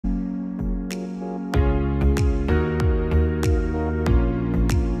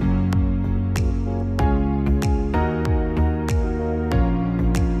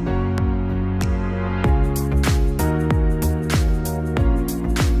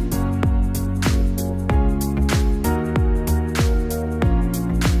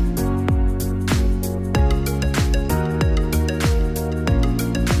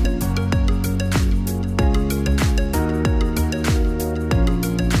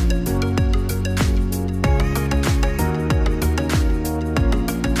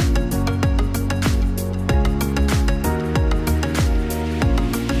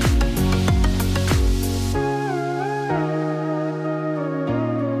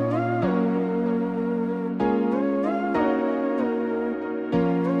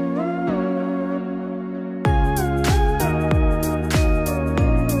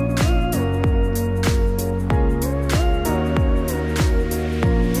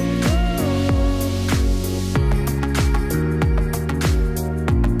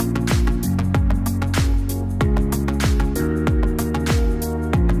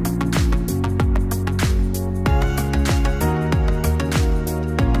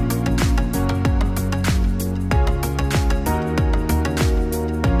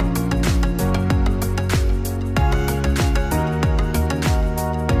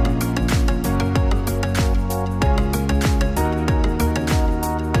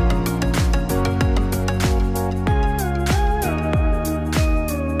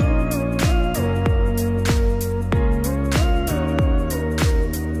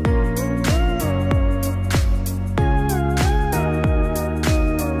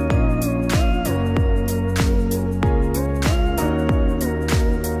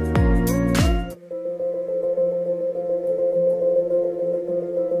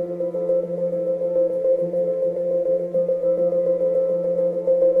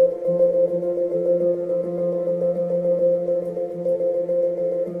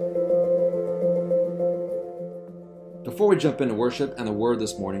we jump into worship and the word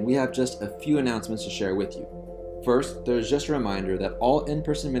this morning, we have just a few announcements to share with you. First, there is just a reminder that all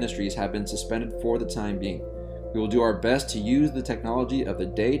in-person ministries have been suspended for the time being. We will do our best to use the technology of the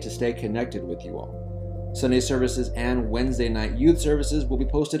day to stay connected with you all. Sunday services and Wednesday night youth services will be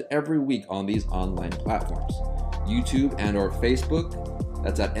posted every week on these online platforms. YouTube and or Facebook,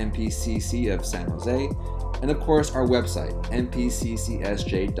 that's at MPCC of San Jose, and of course our website, mpccsj.org.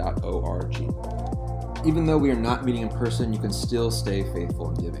 Even though we are not meeting in person, you can still stay faithful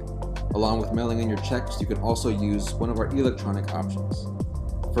in giving. Along with mailing in your checks, you can also use one of our electronic options.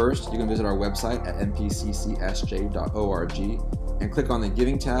 First, you can visit our website at mpccsj.org and click on the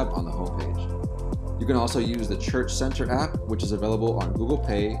Giving tab on the homepage. You can also use the Church Center app, which is available on Google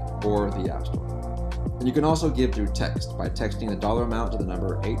Pay or the App Store. And you can also give through text by texting the dollar amount to the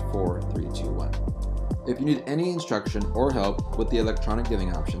number 84321. If you need any instruction or help with the electronic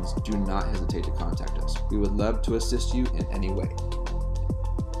giving options, do not hesitate to contact us. We would love to assist you in any way.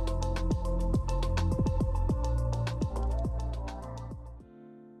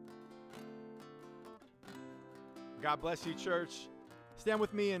 God bless you, church. Stand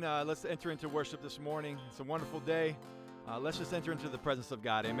with me and let's enter into worship this morning. It's a wonderful day. Let's just enter into the presence of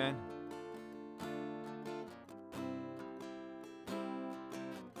God. Amen.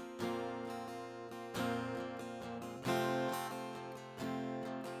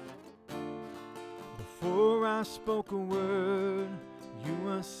 Before I spoke a word, you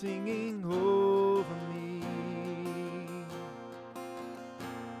were singing over me.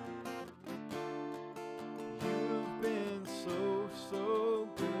 You've been so, so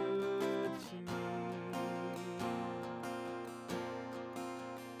good to me.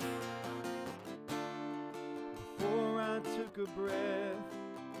 Before I took a breath,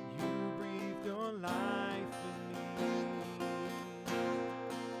 you breathed your life in me.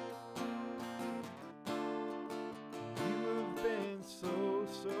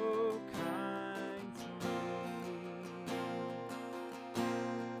 So kind to me.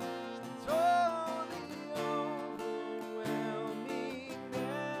 Totally overwhelming,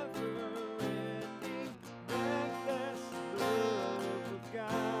 never-ending, reckless love of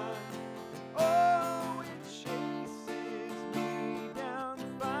God. Oh, it chases me down,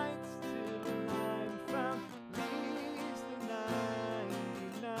 fights till I'm found, leaves the 99,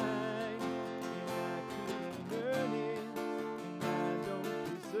 and I couldn't earn it.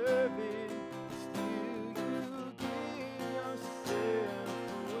 Deserve it, still you give yourself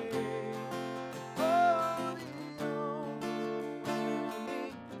away. Oh, the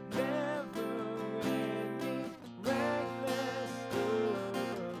overwhelming, never-ending, reckless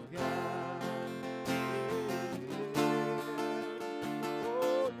love of God.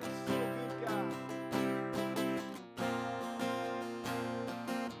 Oh, you're so good, God.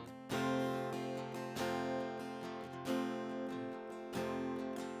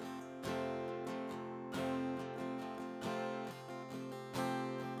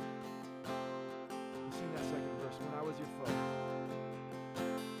 Sing that second verse, when I was your foe.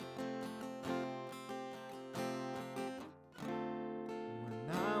 When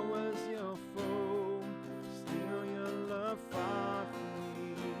I was your foe, still your love fought for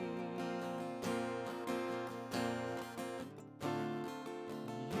me.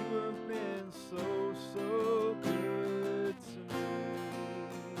 You have been so, so good to me.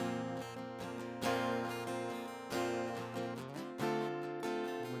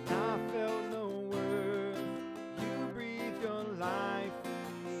 When I felt no worth, you breathed your life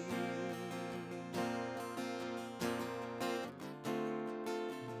in me.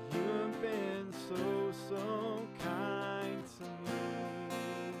 You have been so, so kind to me.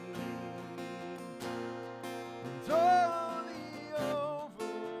 And all the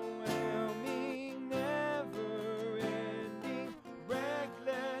overwhelming, never-ending,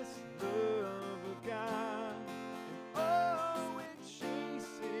 reckless love of God. Oh, it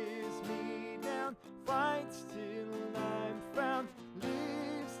chases me down, fights till I'm found,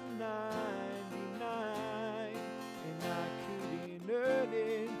 leaves the 99, and I couldn't earn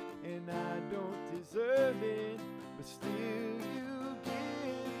it, and I don't deserve it, but still you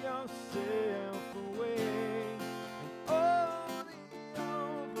give yourself away. And oh, the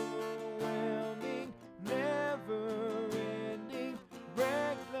overwhelming, never-ending,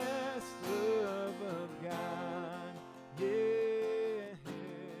 reckless love of God. Yeah.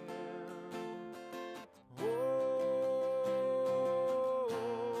 Oh,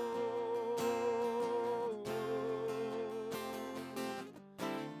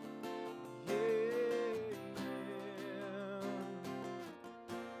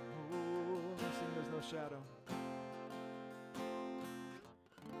 shadow.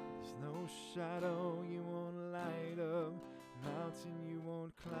 There's no shadow you won't light. light up, mountain you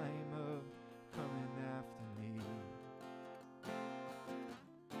won't climb up, coming after me.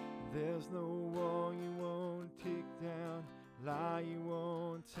 There's no wall you won't kick down, lie you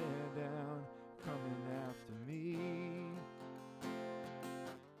won't tear down, coming after me.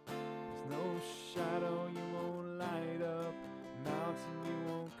 There's no shadow you won't light up, mountain you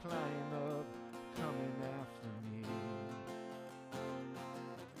won't climb up, coming after me.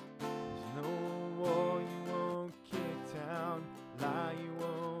 There's no wall you won't kick down, lie you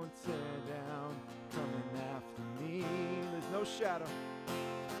won't tear down, coming after me. There's no shadow.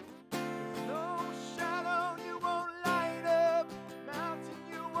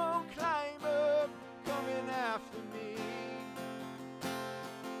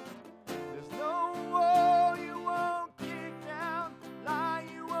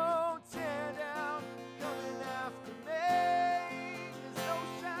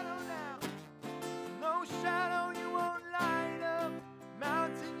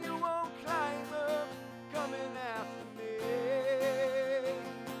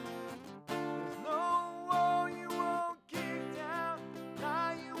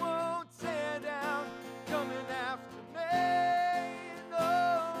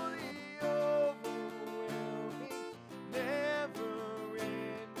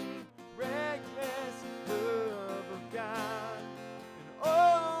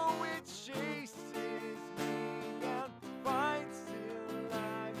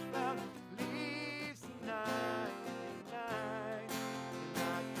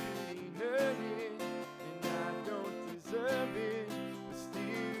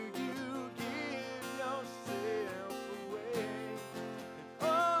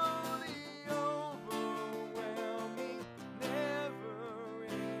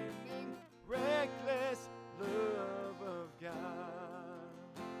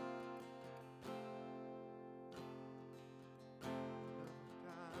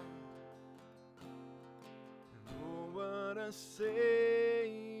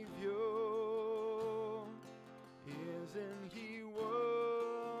 Savior, isn't he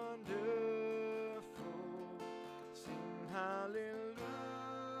wonderful? Sing hallelujah,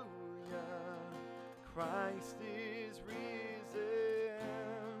 Christ is risen.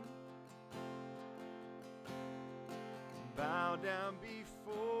 Bow down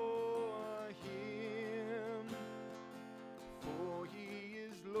before him, for he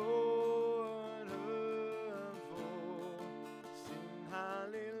is Lord.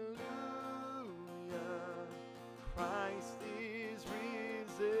 Christ is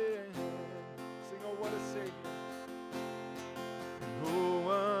risen. Sing, oh, what a Savior. Oh,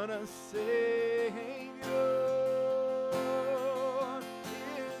 what a Savior.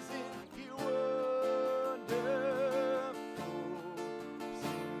 Isn't he wonderful?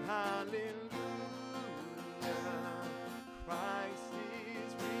 Sing hallelujah. Christ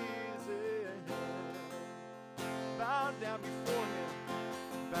is risen. Bow down before him.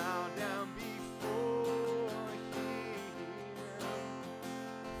 Bow down before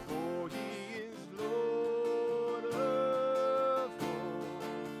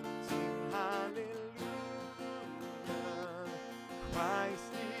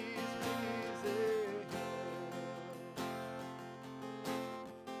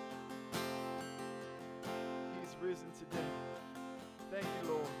risen today. Thank you,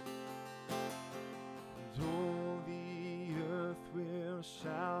 Lord. And all the earth will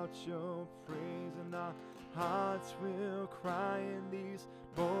shout your praise, and our hearts will cry, and these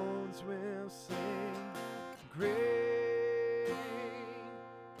bones will sing. Great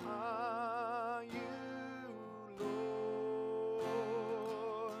are you, Lord.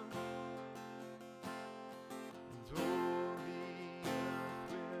 And all the earth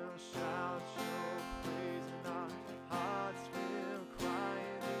will shout your praise, and our hearts will cry,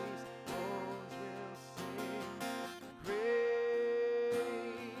 and these bones will sing. Great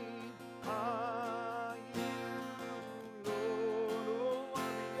are you, Lord.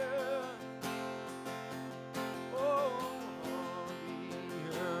 Oh, on the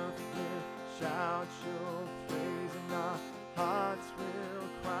earth, will shout your praise, and our hearts will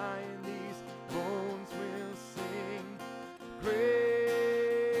cry, and these bones will sing. Great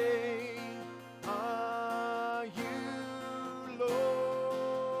are you, Lord.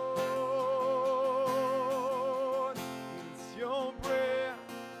 It's your breath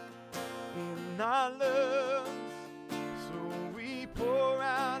in our lungs, so we pour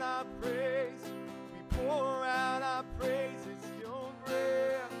out our praise. We pour out our praise. It's your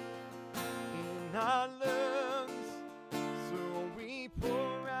breath in our lungs, so we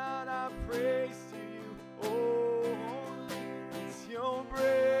pour out our praise to you. Oh, it's your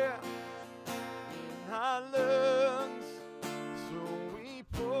breath in our lungs.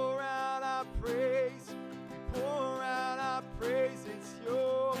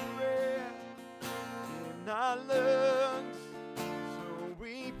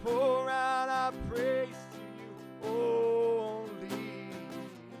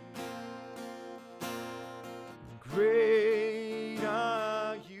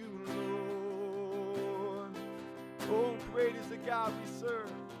 God we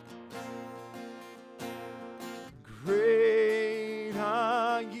serve. Great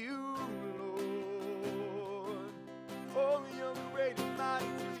are you, Lord. Oh, you're great and mighty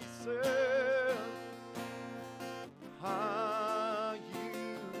to be served. Are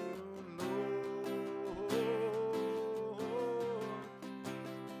you, Lord?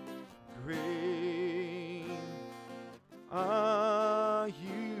 Great are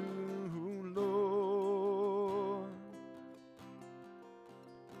you, Lord.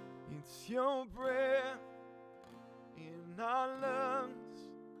 It's your breath in our lungs,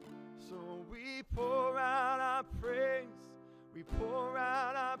 so we pour out our praise. We pour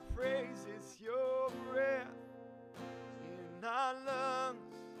out our praise. It's your breath in our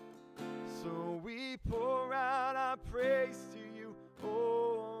lungs, so we pour out our praise to you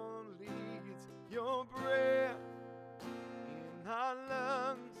only. It's your breath in our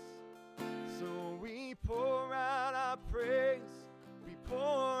lungs, so we pour out our praise. We pour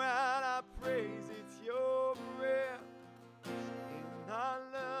out our praise. It's your breath in our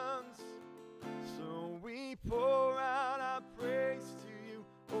lungs, so we pour out our praise to you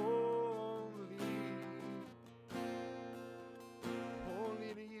only.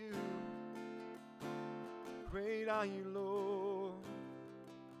 Only to you. Great are you, Lord.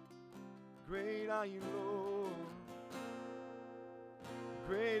 Great are you, Lord.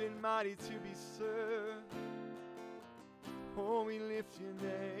 Great and mighty to be served. Oh, we lift your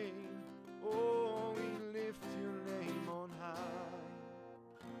name. Oh, we lift your name on high.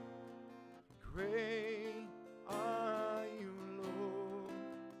 Great are you, Lord.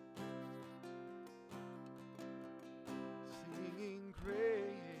 Singing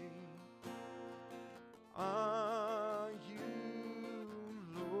great are you,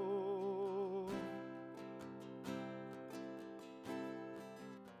 Lord.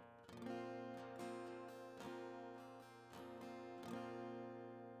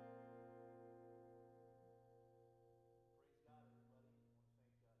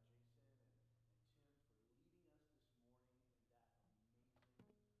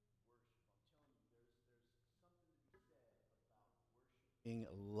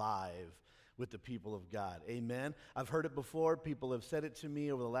 Live with the people of God. Amen. I've heard it before. People have said it to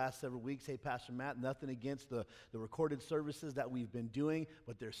me over the last several weeks. Hey, Pastor Matt, nothing against the recorded services that we've been doing,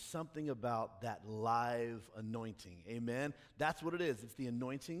 but there's something about that live anointing. Amen. That's what it is. It's the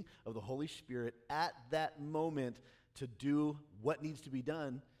anointing of the Holy Spirit at that moment to do what needs to be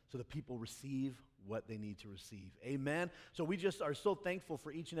done so that people receive what they need to receive. Amen. So we just are so thankful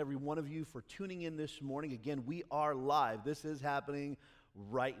for each and every one of you for tuning in this morning. Again, we are live. This is happening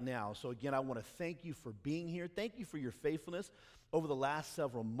right now. So again, I want to thank you for being here. Thank you for your faithfulness over the last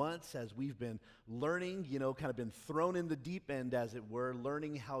several months as we've been learning, kind of been thrown in the deep end, as it were,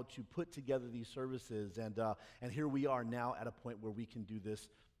 learning how to put together these services. And here we are now at a point where we can do this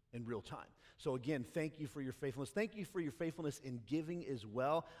in real time. So again, thank you for your faithfulness. Thank you for your faithfulness in giving as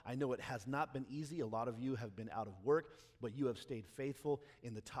well. I know it has not been easy. A lot of you have been out of work, but you have stayed faithful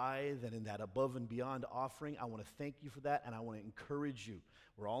in the tithe and in that above and beyond offering. I want to thank you for that, and I want to encourage you.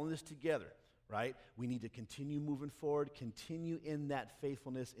 We're all in this together, right? We need to continue moving forward, continue in that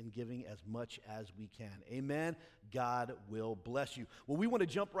faithfulness in giving as much as we can. Amen. God will bless you. Well, we want to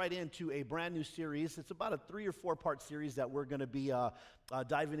jump right into a brand new series. It's about a 3 or 4 part series that we're going to be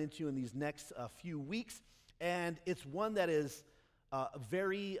diving into in these next few weeks. And it's one that is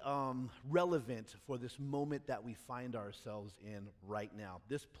very relevant for this moment that we find ourselves in right now.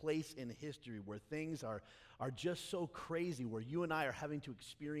 This place in history where things are just so crazy, where you and I are having to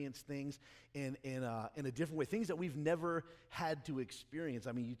experience things in a different way, things that we've never had to experience.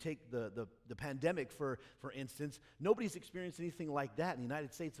 I mean, you take the pandemic, for instance. Nobody's experienced anything like that in the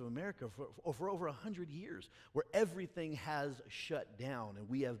United States of America for over 100 years, where everything has shut down and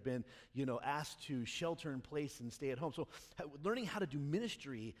we have been, asked to shelter in place and stay at home. So learning how to do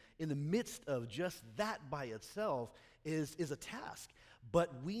ministry in the midst of just that by itself is a task.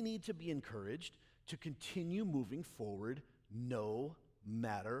 But we need to be encouraged to continue moving forward no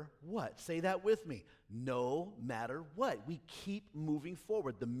matter what. Say that with me. No matter what. We keep moving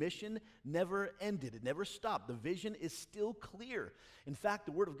forward. The mission never ended. It never stopped. The vision is still clear. In fact,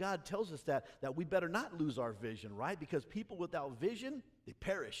 the Word of God tells us that we better not lose our vision, right? Because people without vision, they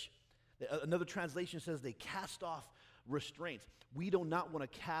perish. Another translation says they cast off restraints. We do not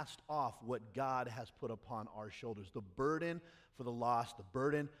want to cast off what God has put upon our shoulders, the burden for the lost, the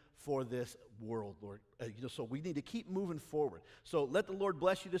burden for this world, Lord. So we need to keep moving forward. So let the Lord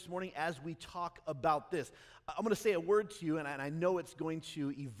bless you this morning as we talk about this. I'm going to say a word to you, and I know it's going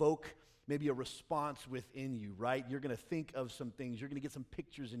to evoke maybe a response within you, right? You're going to think of some things. You're going to get some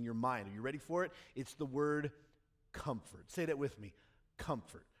pictures in your mind. Are you ready for it? It's the word comfort. Say that with me,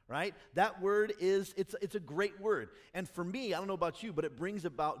 comfort. Right? That word it's a great word. And for me, I don't know about you, but it brings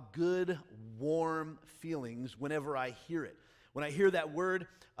about good, warm feelings whenever I hear it. When I hear that word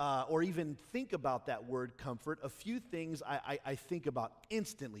or even think about that word comfort, a few things I think about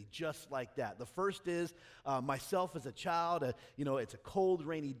instantly just like that. The first is myself as a child. It's a cold,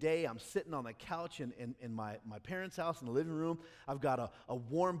 rainy day. I'm sitting on the couch in my parents' house in the living room. I've got a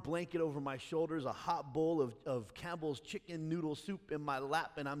warm blanket over my shoulders, a hot bowl of Campbell's chicken noodle soup in my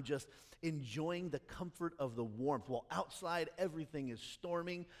lap, and I'm just enjoying the comfort of the warmth. While outside everything is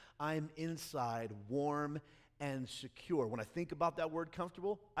storming, I'm inside warm and secure. When I think about that word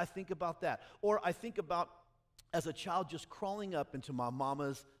comfortable, I think about that. Or I think about, as a child, just crawling up into my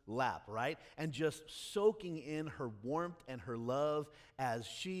mama's lap, right? And just soaking in her warmth and her love as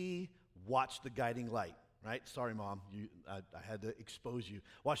she watched the guiding light, right? Sorry, Mom, I had to expose you.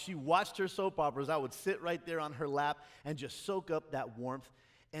 While she watched her soap operas, I would sit right there on her lap and just soak up that warmth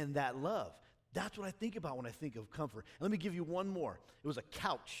and that love. That's what I think about when I think of comfort. And let me give you one more. It was a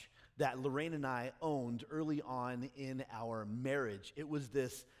couch that Lorraine and I owned early on in our marriage. It was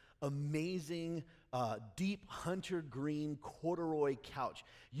this amazing, deep hunter green corduroy couch.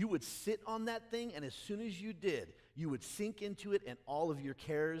 You would sit on that thing, and as soon as you did, you would sink into it, and all of your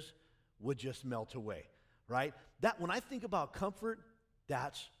cares would just melt away, right? That when I think about comfort,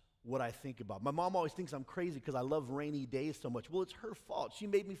 that's what I think about. My mom always thinks I'm crazy because I love rainy days so much. Well, it's her fault. She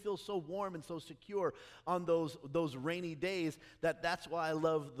made me feel so warm and so secure on those rainy days that's why I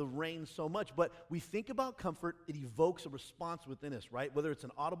love the rain so much. But we think about comfort, it evokes a response within us, right? Whether it's an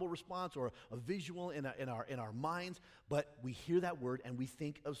audible response or a visual in our minds, but we hear that word and we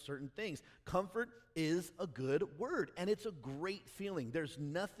think of certain things. Comfort is a good word, and it's a great feeling. There's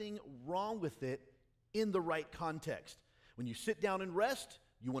nothing wrong with it in the right context. When you sit down and rest,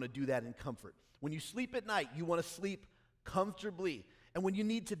 you want to do that in comfort. When you sleep at night, you want to sleep comfortably. And when you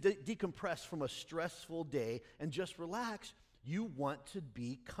need to decompress from a stressful day and just relax, you want to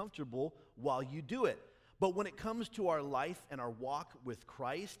be comfortable while you do it. But when it comes to our life and our walk with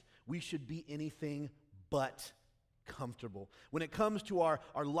Christ, we should be anything but comfortable. When it comes to our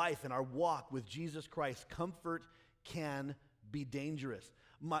life and our walk with Jesus Christ, comfort can be dangerous.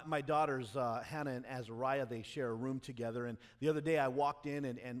 My daughters, Hannah and Azariah, they share a room together. And the other day I walked in,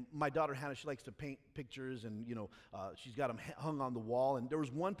 and my daughter Hannah, she likes to paint pictures, and she's got them hung on the wall. And there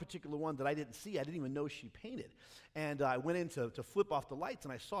was one particular one that I didn't see. I didn't even know she painted. And I went in to flip off the lights,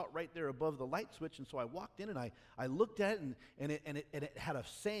 and I saw it right there above the light switch. And so I walked in, and I looked at it, and it had a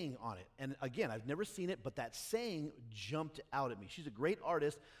saying on it. And again, I've never seen it, but that saying jumped out at me. She's a great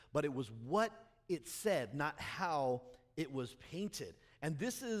artist, but it was what it said, not how it was painted. And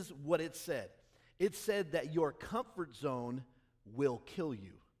this is what it said. It said that your comfort zone will kill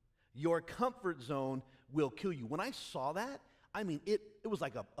you. Your comfort zone will kill you. When I saw that, I mean, it was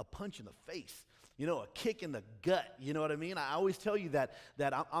like a punch in the face, a kick in the gut, you know what I mean? I always tell you that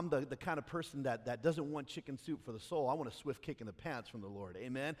I'm the kind of person that doesn't want chicken soup for the soul. I want a swift kick in the pants from the Lord,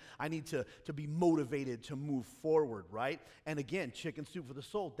 amen? I need to be motivated to move forward, right? And again, chicken soup for the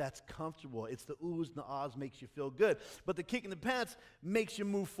soul, that's comfortable. It's the oohs and the ahs makes you feel good. But the kick in the pants makes you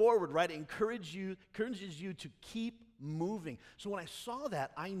move forward, right? It encourages you to keep moving. So when I saw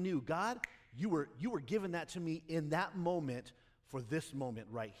that, I knew, God, you were giving that to me in that moment for this moment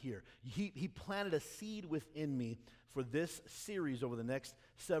right here. He planted a seed within me for this series over the next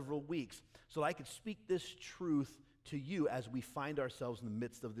several weeks so that I could speak this truth to you as we find ourselves in the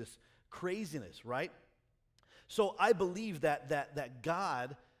midst of this craziness, right? So I believe that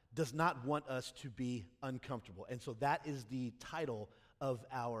God does not want us to be uncomfortable. And so that is the title of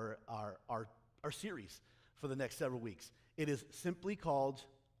our series for the next several weeks. It is simply called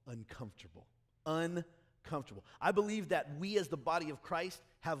Uncomfortable. Uncomfortable. I believe that we as the body of Christ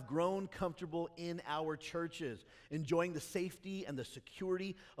have grown comfortable in our churches, enjoying the safety and the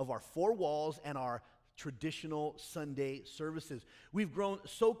security of our four walls and our traditional Sunday services. We've grown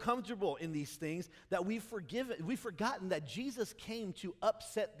so comfortable in these things that we've forgotten that Jesus came to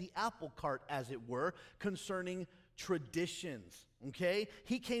upset the apple cart, as it were, concerning traditions, okay?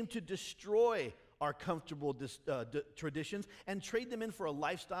 He came to destroy our comfortable traditions and trade them in for a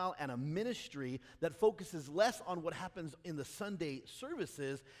lifestyle and a ministry that focuses less on what happens in the Sunday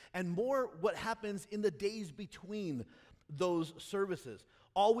services and more what happens in the days between those services.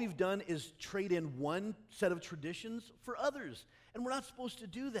 All we've done is trade in one set of traditions for others, and we're not supposed to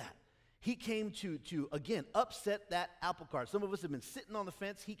do that. He came to again, upset that apple cart. Some of us have been sitting on the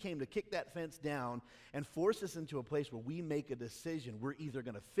fence. He came to kick that fence down and force us into a place where we make a decision. We're either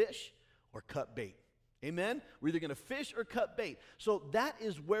going to fish or cut bait. Amen? We're either going to fish or cut bait. So that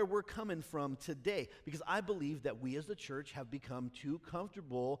is where we're coming from today, because I believe that we as the church have become too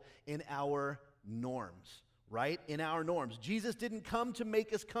comfortable in our norms, right? In our norms. Jesus didn't come to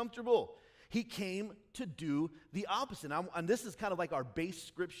make us comfortable. He came to do the opposite. And this is kind of like our base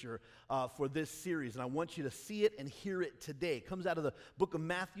scripture for this series, and I want you to see it and hear it today. It comes out of the book of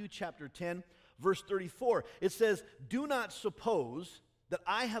Matthew, chapter 10, verse 34. It says, "Do not suppose that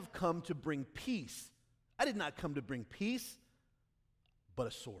I have come to bring peace. I did not come to bring peace, but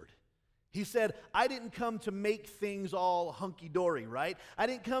a sword." He said, I didn't come to make things all hunky-dory, right? I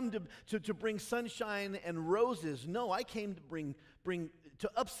didn't come to bring sunshine and roses. No, I came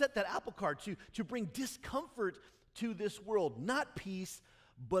to upset that apple cart, to bring discomfort to this world. Not peace,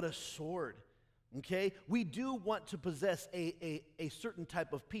 but a sword. Okay? We do want to possess a certain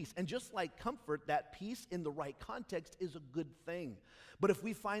type of peace. And just like comfort, that peace in the right context is a good thing. But if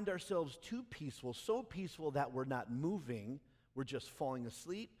we find ourselves too peaceful, so peaceful that we're not moving, we're just falling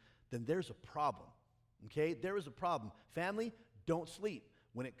asleep, then there's a problem. Okay? There is a problem. Family, don't sleep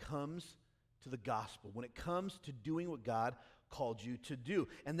when it comes to the gospel, when it comes to doing what God called you to do.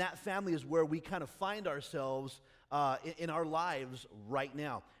 And that, family, is where we kind of find ourselves in our lives right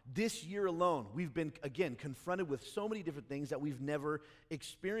now. This year alone, we've been, again, confronted with so many different things that we've never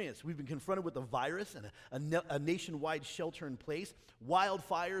experienced. We've been confronted with a virus and a nationwide shelter in place,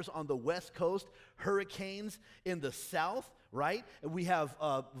 wildfires on the West Coast, hurricanes in the South, right? And we have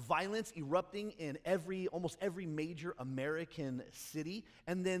violence erupting in almost every major American city,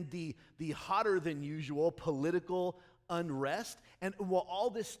 and then the hotter than usual political unrest. And while all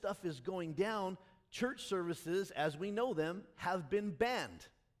this stuff is going down, church services, as we know them, have been banned.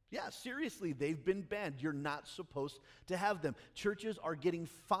 Yeah, seriously, they've been banned. You're not supposed to have them. Churches are getting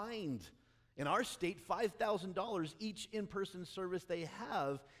fined, in our state, $5,000 each in-person service they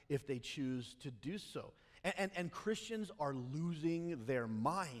have if they choose to do so. And Christians are losing their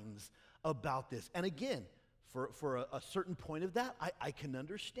minds about this. And again, for a certain point of that, I can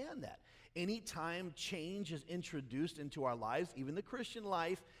understand that. Anytime change is introduced into our lives, even the Christian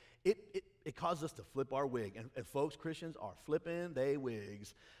life, it causes us to flip our wig. And folks, Christians are flipping they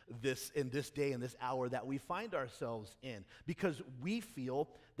wigs in this day and this hour that we find ourselves in, because we feel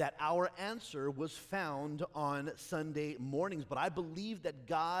that our answer was found on Sunday mornings. But I believe that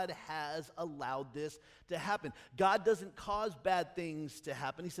God has allowed this to happen. God doesn't cause bad things to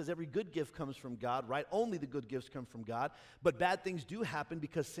happen. He says every good gift comes from God, right? Only the good gifts come from God. But bad things do happen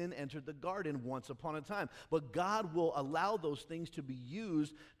because sin entered the garden once upon a time. But God will allow those things to be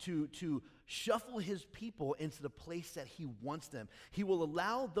used to shuffle his people into the place that he wants them. He will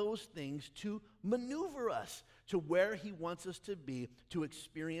allow those things to maneuver us to where he wants us to be to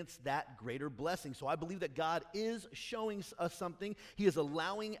experience that greater blessing. So I believe that God is showing us something. He is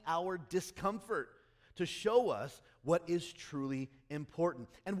allowing our discomfort to show us what is truly important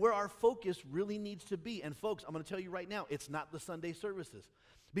and where our focus really needs to be. And folks, I'm going to tell you right now, it's not the Sunday services,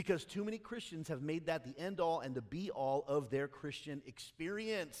 because too many Christians have made that the end all and the be all of their Christian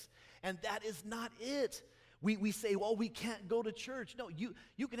experience. And that is not it. We say, well, we can't go to church. No,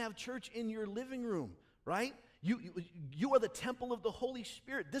 you can have church in your living room, right? You are the temple of the Holy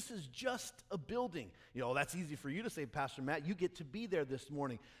Spirit. This is just a building. You know, that's easy for you to say, Pastor Matt. You get to be there this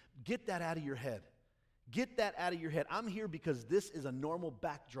morning. Get that out of your head. Get that out of your head. I'm here because this is a normal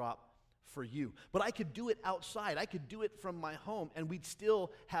backdrop for you. But I could do it outside. I could do it from my home, and we'd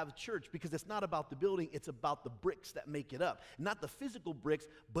still have church, because it's not about the building, it's about the bricks that make it up. Not the physical bricks,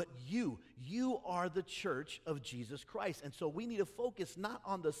 but you. You are the church of Jesus Christ. And so we need to focus not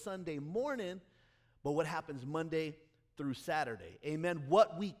on the Sunday morning, but what happens Monday through Saturday. Amen.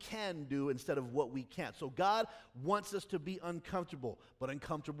 What we can do instead of what we can't. So God wants us to be uncomfortable, but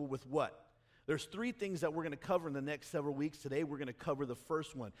uncomfortable with what? There's three things that we're going to cover in the next several weeks. Today, we're going to cover the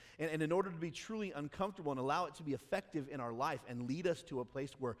first one. And in order to be truly uncomfortable and allow it to be effective in our life and lead us to a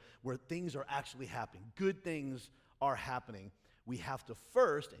place where things are actually happening, good things are happening, we have to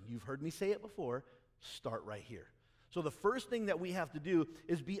first, and you've heard me say it before, start right here. So the first thing that we have to do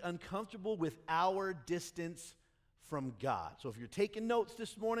is be uncomfortable with our distance from God. So if you're taking notes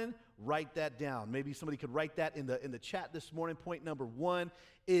this morning, write that down. Maybe somebody could write that in the chat this morning. Point number one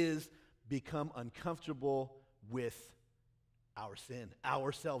is become uncomfortable with our sin,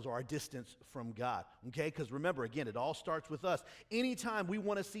 ourselves, or our distance from God, okay? Because remember, again, it all starts with us. Anytime we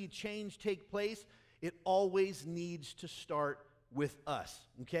want to see change take place, it always needs to start with us,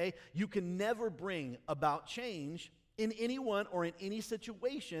 okay? You can never bring about change in anyone or in any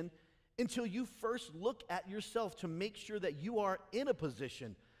situation until you first look at yourself to make sure that you are in a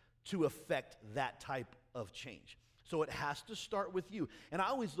position to affect that type of change. So it has to start with you. And I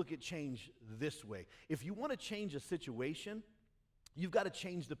always look at change this way. If you want to change a situation, you've got to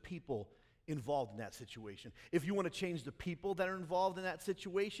change the people involved in that situation. If you want to change the people that are involved in that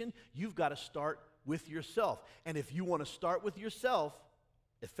situation, you've got to start with yourself. And if you want to start with yourself,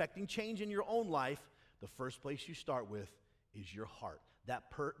 affecting change in your own life, the first place you start with is your heart. That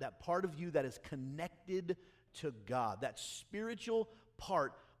part of you that is connected to God, that spiritual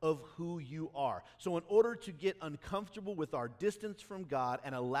part of who you are. So in order to get uncomfortable with our distance from God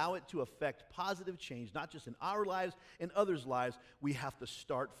and allow it to affect positive change, not just in our lives, in others' lives, we have to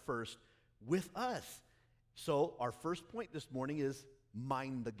start first with us. So our first point this morning is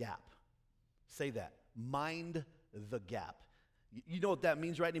mind the gap. Say that. Mind the gap. You know what that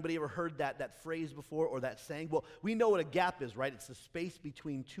means, right? Anybody ever heard that phrase before or that saying? Well, we know what a gap is, right? It's the space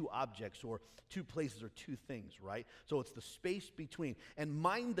between two objects or two places or two things, right? So it's the space between. And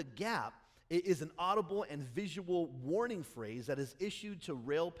mind the gap is an audible and visual warning phrase that is issued to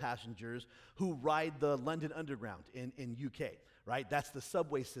rail passengers who ride the London Underground in UK. Right? That's the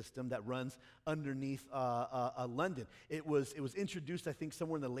subway system that runs underneath London. It was introduced, I think,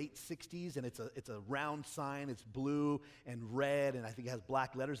 somewhere in the late 60s, and it's a round sign. It's blue and red, and I think it has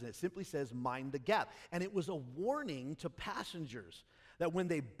black letters, and it simply says, mind the gap. And it was a warning to passengers that when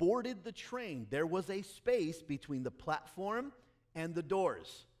they boarded the train, there was a space between the platform and the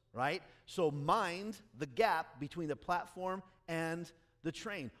doors, right? So mind the gap between the platform and the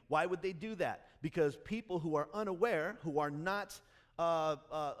train. Why would they do that? Because people who are unaware, who are not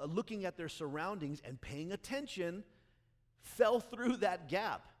looking at their surroundings and paying attention, fell through that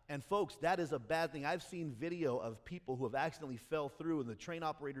gap. And folks, that is a bad thing. I've seen video of people who have accidentally fell through and the train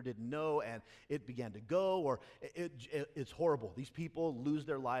operator didn't know and it began to go, or it's horrible. These people lose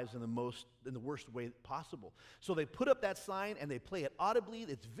their lives in the worst way possible. So they put up that sign and they play it audibly.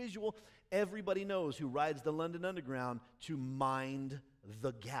 It's visual. Everybody knows who rides the London Underground to mind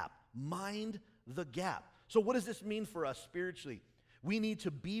the gap. Mind the gap. So what does this mean for us spiritually? We need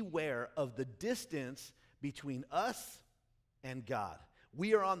to beware of the distance between us and God.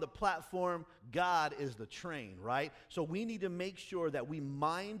 We are on the platform, God is the train, right? So we need to make sure that we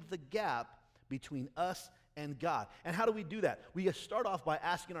mind the gap between us and God. And how do we do that? We start off by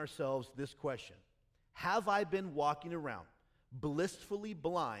asking ourselves this question: have I been walking around blissfully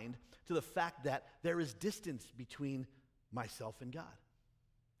blind to the fact that there is distance between myself and God?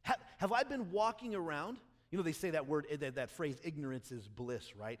 Have I been walking around? You know, they say that word, that phrase, ignorance is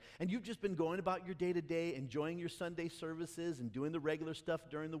bliss, right? And you've just been going about your day-to-day, enjoying your Sunday services and doing the regular stuff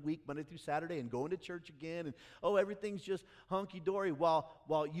during the week, Monday through Saturday, and going to church again, and everything's just hunky-dory, while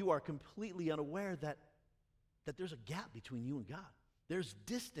you are completely unaware that there's a gap between you and God. There's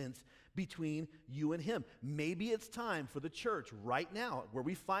distance between you and Him. Maybe it's time for the church right now, where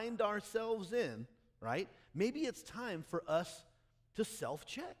we find ourselves in, right? Maybe it's time for us to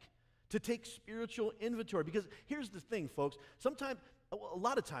self-check, to take spiritual inventory. Because here's the thing, folks. A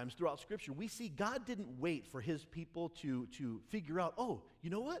lot of times throughout Scripture, we see God didn't wait for His people to figure out, oh, you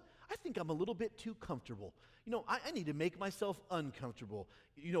know what? I think I'm a little bit too comfortable. I need to make myself uncomfortable.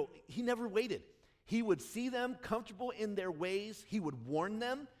 He never waited. He would see them comfortable in their ways. He would warn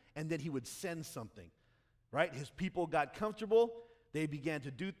them, and then He would send something, right? His people got comfortable. They began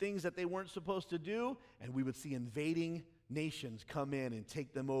to do things that they weren't supposed to do, and we would see invading nations come in and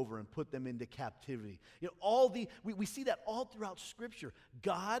take them over and put them into captivity. We see that all throughout Scripture.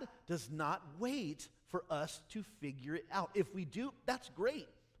 God does not wait for us to figure it out. If we do, that's great.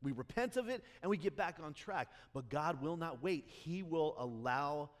 We repent of it and we get back on track. But God will not wait. He will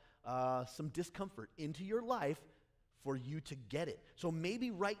allow some discomfort into your life for you to get it. So maybe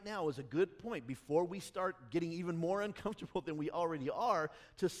right now is a good point, before we start getting even more uncomfortable than we already are,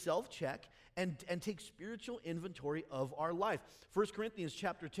 to self-check and take spiritual inventory of our life. 1 Corinthians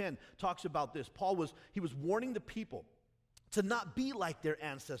chapter 10 talks about this. Paul was warning the people to not be like their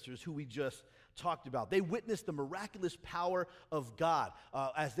ancestors who we just talked about. They witnessed the miraculous power of God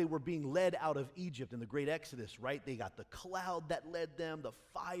as they were being led out of Egypt in the great Exodus, right? They got the cloud that led them, the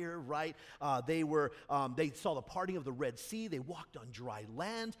fire, right? They saw the parting of the Red Sea. They walked on dry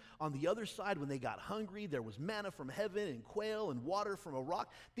land. On the other side, when they got hungry, there was manna from heaven and quail and water from a rock.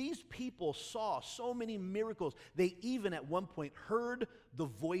 These people saw so many miracles. They even at one point heard the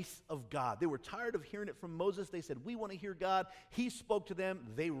voice of God. They were tired of hearing it from Moses. They said, we want to hear God. He spoke to them.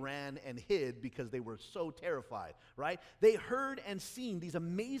 They ran and hid because they were so terrified, right? They heard and seen these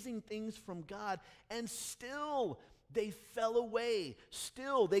amazing things from God, and still they fell away.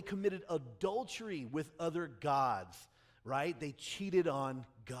 Still they committed adultery with other gods, right? They cheated on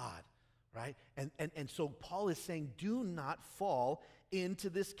God. right? And so Paul is saying, do not fall into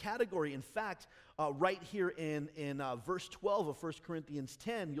this category. In fact, right here in verse 12 of 1 Corinthians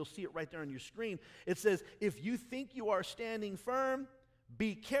 10, you'll see it right there on your screen. It says, if you think you are standing firm,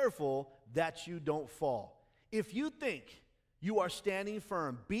 be careful that you don't fall. If you think you are standing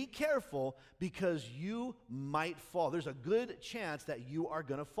firm, be careful because you might fall. There's a good chance that you are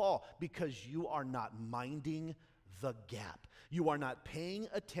going to fall because you are not minding the gap. You are not paying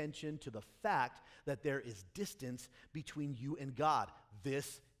attention to the fact that there is distance between you and God.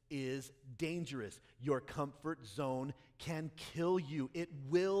 This is dangerous. Your comfort zone can kill you. It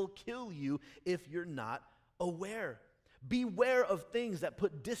will kill you if you're not aware. Beware of things that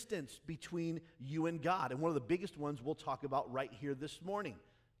put distance between you and God. And one of the biggest ones we'll talk about right here this morning,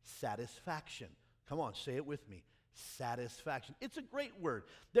 satisfaction. Come on, say it with me. Satisfaction. It's a great word.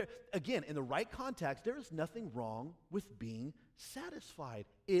 There, again, in the right context, there is nothing wrong with being satisfied.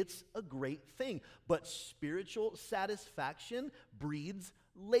 It's a great thing. But spiritual satisfaction breeds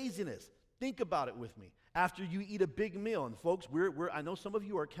laziness. Think about it with me. After you eat a big meal, and folks, I know some of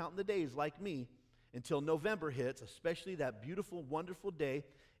you are counting the days like me until November hits, especially that beautiful, wonderful day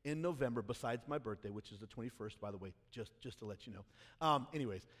in November, besides my birthday, which is the 21st, by the way, just to let you know.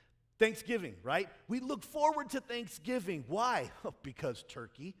 Anyways, Thanksgiving, right? We look forward to Thanksgiving. Why? Because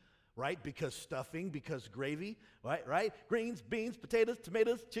turkey, right? Because stuffing, because gravy, right? Greens, beans, potatoes,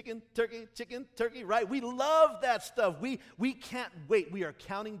 tomatoes, chicken, turkey, right? We love that stuff. We can't wait. We are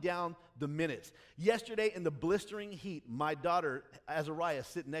counting down the minutes. Yesterday in the blistering heat, my daughter, Azariah,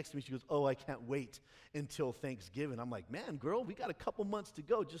 sitting next to me, she goes, oh, I can't wait until Thanksgiving. I'm like, man, girl, we got a couple months to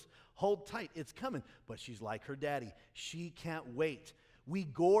go. Just hold tight. It's coming. But she's like her daddy. She can't wait. We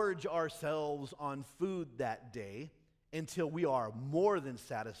gorge ourselves on food that day until we are more than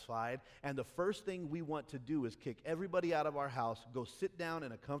satisfied. And the first thing we want to do is kick everybody out of our house, go sit down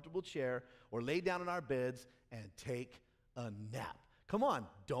in a comfortable chair or lay down in our beds and take a nap. Come on,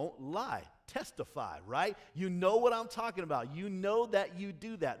 don't lie. Testify, right? You know what I'm talking about. You know that you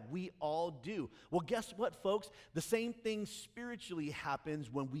do that. We all do. Well, guess what, folks? The same thing spiritually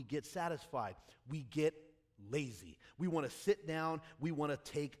happens when we get satisfied. We get lazy. We want to sit down. We want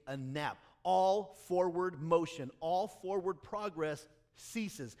to take a nap. All forward motion, all forward progress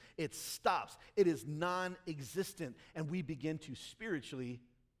ceases. It stops. It is non-existent. And we begin to spiritually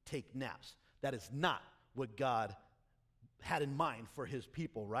take naps. That is not what God had in mind for his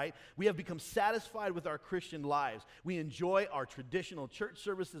people, right? We have become satisfied with our Christian lives. We enjoy our traditional church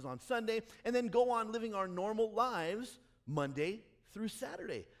services on Sunday and then go on living our normal lives Monday through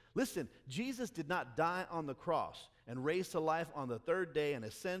Saturday. Listen, Jesus did not die on the cross and raise to life on the third day and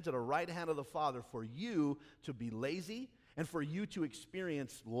ascend to the right hand of the Father for you to be lazy and for you to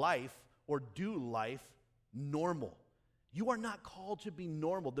experience life or do life normal. You are not called to be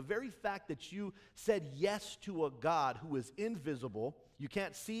normal. The very fact that you said yes to a God who is invisible, you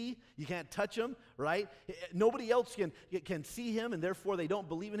can't see, you can't touch him, right? Nobody else can see him, and therefore they don't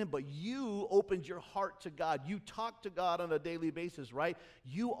believe in him, but you opened your heart to God. You talk to God on a daily basis, right?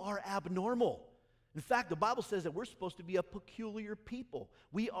 You are abnormal. In fact, the Bible says that we're supposed to be a peculiar people.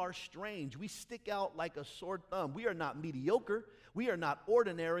 We are strange. We stick out like a sore thumb. We are not mediocre. We are not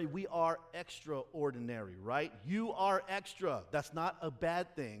ordinary. We are extraordinary, right? You are extra. That's not a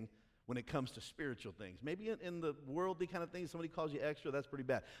bad thing when it comes to spiritual things. Maybe in the worldly kind of things, somebody calls you extra, that's pretty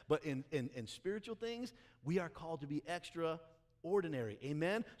bad. But in spiritual things, we are called to be extraordinary.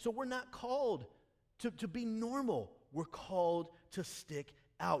 Amen? So we're not called to be normal. We're called to stick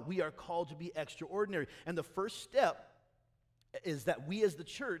out. We are called to be extraordinary. And the first step is that we as the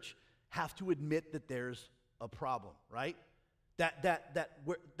church have to admit that there's a problem, right?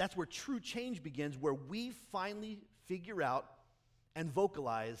 That's where true change begins, where we finally figure out and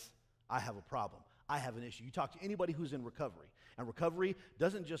vocalize, I have a problem. I have an issue. You talk to anybody who's in recovery, and recovery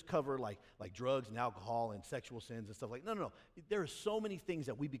doesn't just cover like drugs and alcohol and sexual sins and stuff like that. No. There are so many things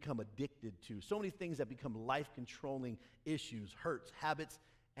that we become addicted to, so many things that become life-controlling issues, hurts, habits,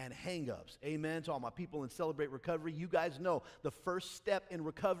 and hang-ups. Amen to all my people in Celebrate Recovery. You guys know the first step in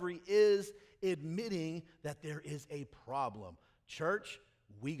recovery is admitting that there is a problem. Church,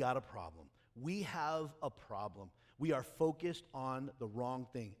 we got a problem. We have a problem. We are focused on the wrong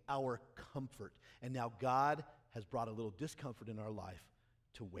thing, our comfort. And now God has brought a little discomfort in our life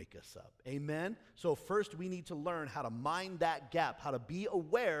to wake us up. Amen? So first, we need to learn how to mind that gap, how to be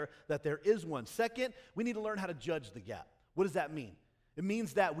aware that there is one. Second, we need to learn how to judge the gap. What does that mean? It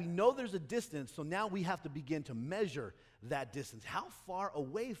means that we know there's a distance, so now we have to begin to measure that distance. How far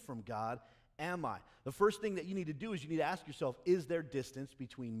away from God am I? The first thing that you need to do is you need to ask yourself, is there distance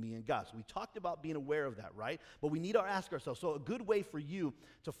between me and God? So we talked about being aware of that, right? But we need to ask ourselves. So a good way for you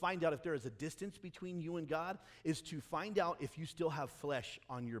to find out if there is a distance between you and God is to find out if you still have flesh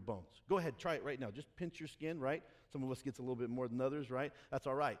on your bones. Go ahead, try it right now. Just pinch your skin, right? Some of us gets a little bit more than others, right? That's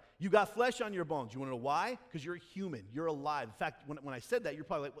all right. You got flesh on your bones. You want to know why? Because you're human. You're alive. In fact, when I said that, you're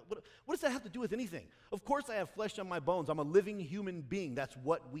probably like, what does that have to do with anything? Of course I have flesh on my bones. I'm a living human being. That's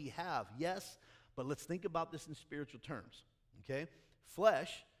what we have. Yes, but let's think about this in spiritual terms, okay?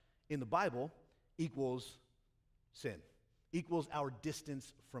 Flesh in the Bible equals sin, equals our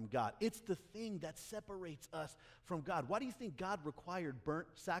distance from God. It's the thing that separates us from God. Why do you think God required burnt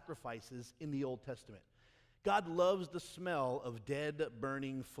sacrifices in the Old Testament? God loves the smell of dead,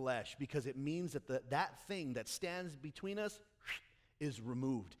 burning flesh because it means that that thing that stands between us is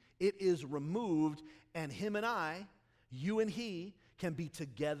removed. It is removed, and him and I, you and he, can be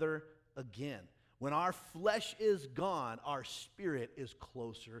together again. When our flesh is gone, our spirit is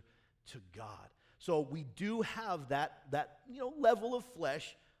closer to God. So we do have that level of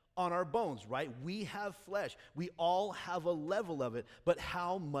flesh on our bones, right? We have flesh. We all have a level of it, but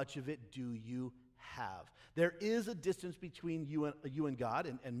how much of it do you have? There is a distance between you and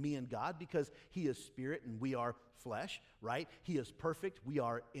God and me and God because he is spirit and we are flesh, right? He is perfect. We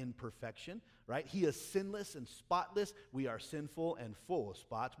are imperfection, right? He is sinless and spotless. We are sinful and full of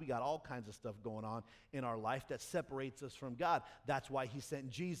spots. We got all kinds of stuff going on in our life that separates us from God. That's why he sent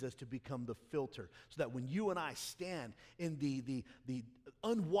Jesus to become the filter so that when you and I stand in the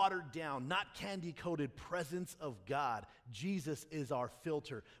unwatered down, not candy-coated presence of God, Jesus is our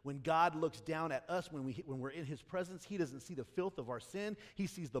filter. When God looks down at us, when we're in his presence, he doesn't see the filth of our sin. He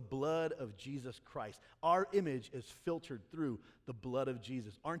sees the blood of Jesus Christ. Our image is filtered through the blood of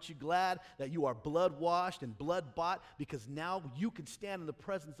Jesus. Aren't you glad that you are blood-washed and blood-bought? Because now you can stand in the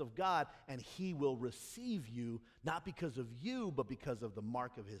presence of God and he will receive you, not because of you, but because of the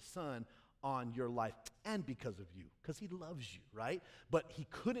mark of his Son on your life and because of you, because he loves you, right? But he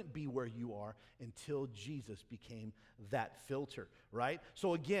couldn't be where you are until Jesus became that filter, right?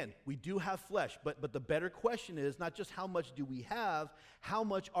 So again, we do have flesh, but the better question is not just how much do we have, how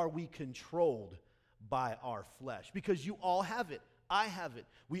much are we controlled by our flesh? Because you all have it. I have it.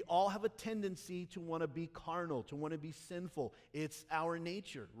 We all have a tendency to want to be carnal, to want to be sinful. It's our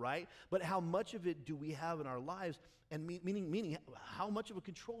nature, right? But how much of it do we have in our lives? And meaning, how much of a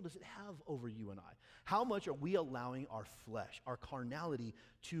control does it have over you and I? How much are we allowing our flesh, our carnality,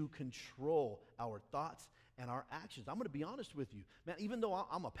 to control our thoughts and our actions? I'm going to be honest with you. Man, even though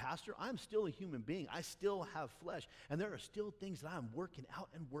I'm a pastor, I'm still a human being. I still have flesh. And there are still things that I'm working out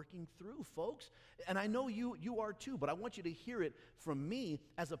and working through, folks. And I know you are too, but I want you to hear it from me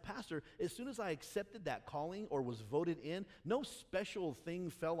as a pastor. As soon as I accepted that calling or was voted in, no special thing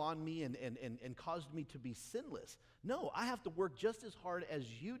fell on me and caused me to be sinless. No, I have to work just as hard as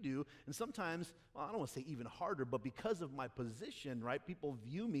you do, and sometimes, well, I don't want to say even harder, but because of my position, right, people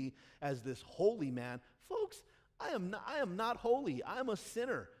view me as this holy man. Folks, I am not holy. I am a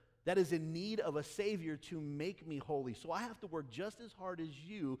sinner that is in need of a Savior to make me holy. So I have to work just as hard as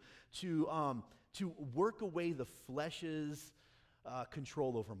you to work away the flesh's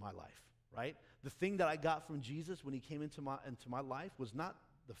control over my life, right? The thing that I got from Jesus when he came into my life was not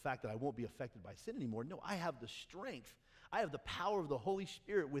the fact that I won't be affected by sin anymore. No, I have the strength. I have the power of the Holy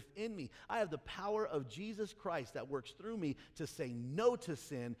Spirit within me. I have the power of Jesus Christ that works through me to say no to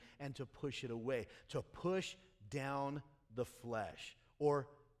sin and to push it away, to push down the flesh. Or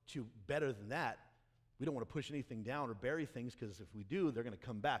to better than that, we don't want to push anything down or bury things because if we do, they're going to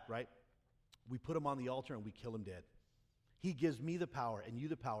come back, right? We put them on the altar and we kill them dead. He gives me the power and you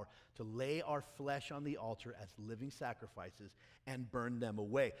the power to lay our flesh on the altar as living sacrifices and burn them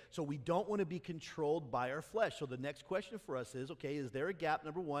away. So we don't want to be controlled by our flesh. So the next question for us is, okay, is there a gap,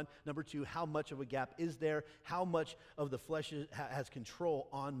 number one? Number two, how much of a gap is there? How much of the flesh has control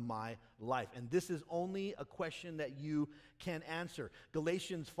on my life? And this is only a question that you can answer.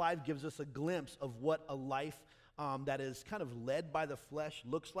 Galatians 5 gives us a glimpse of what a life that is kind of led by the flesh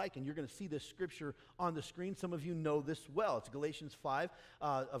looks like, and you're going to see this scripture on the screen. Some of you know this well. It's Galatians 5,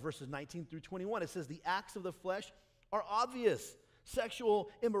 verses 19 through 21. It says, the acts of the flesh are obvious: sexual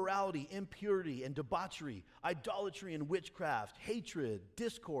immorality, impurity, and debauchery, idolatry and witchcraft, hatred,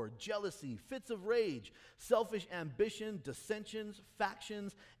 discord, jealousy, fits of rage, selfish ambition, dissensions,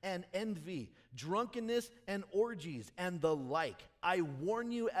 factions, and envy, drunkenness and orgies, and the like. I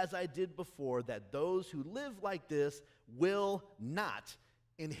warn you, as I did before, that those who live like this will not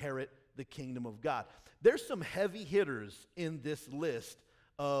inherit the kingdom of God. There's some heavy hitters in this list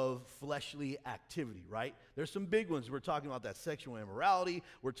of fleshly activity, right? There's some big ones. We're talking about that sexual immorality.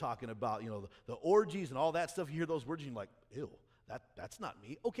 We're talking about, the orgies and all that stuff. You hear those words and you're like, ew, that's not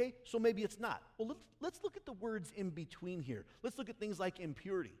me. Okay, so maybe it's not. Well, let's look at the words in between here. Let's look at things like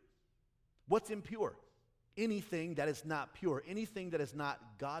impurity. What's impure? Anything that is not pure, anything that is not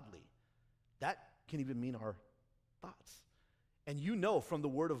godly. That can even mean our thoughts. And you know from the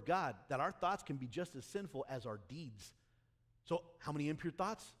Word of God that our thoughts can be just as sinful as our deeds. So how many impure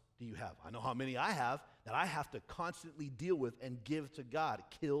thoughts do you have? I know how many I have that I have to constantly deal with and give to God.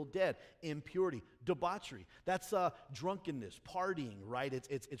 Kill dead, impurity, debauchery. That's drunkenness, partying, right?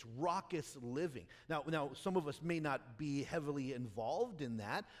 It's raucous living. Now, some of us may not be heavily involved in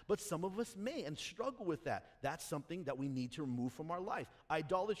that, but some of us may and struggle with that. That's something that we need to remove from our life.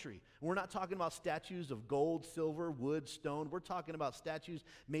 Idolatry. We're not talking about statues of gold, silver, wood, stone. We're talking about statues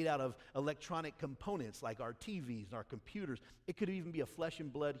made out of electronic components like our TVs and our computers. It could even be a flesh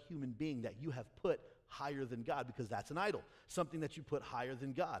and blood human being that you have put higher than God, because that's an idol, something that you put higher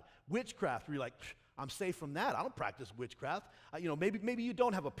than God. Witchcraft, where you're like, I'm safe from that. I don't practice witchcraft. Maybe you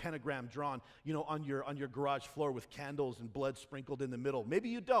don't have a pentagram drawn, on your garage floor with candles and blood sprinkled in the middle. Maybe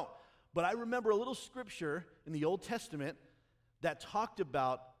you don't. But I remember a little scripture in the Old Testament that talked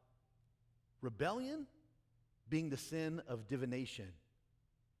about rebellion being the sin of divination,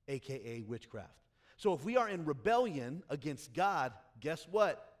 aka witchcraft. So if we are in rebellion against God, guess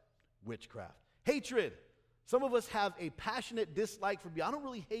what? Witchcraft. Hatred. Some of us have a passionate dislike for people. I don't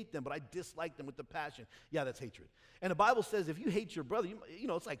really hate them, but I dislike them with the passion. Yeah, that's hatred. And the Bible says if you hate your brother,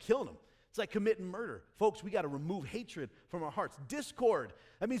 it's like killing him. It's like committing murder. Folks, we got to remove hatred from our hearts. Discord.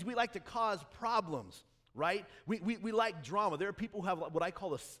 That means we like to cause problems, right? We like drama. There are people who have what I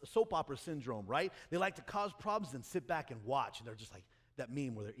call a soap opera syndrome, right? They like to cause problems and sit back and watch. And they're just like that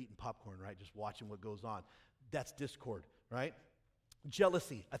meme where they're eating popcorn, right? Just watching what goes on. That's discord, right?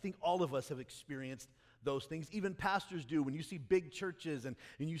 Jealousy. I think all of us have experienced those things. Even pastors do. When you see big churches and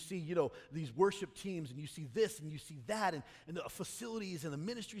you see, these worship teams and you see this and you see that and the facilities and the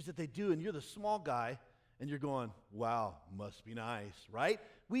ministries that they do, and you're the small guy and you're going, wow, must be nice, right?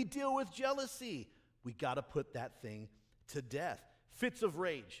 We deal with jealousy. We got to put that thing to death. Fits of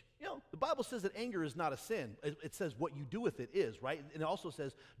rage. The Bible says that anger is not a sin. It says what you do with it is, right? And it also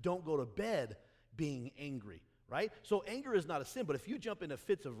says don't go to bed being angry. Right? So anger is not a sin, but if you jump into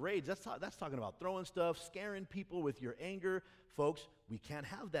fits of rage, that's talking about throwing stuff, scaring people with your anger. Folks, we can't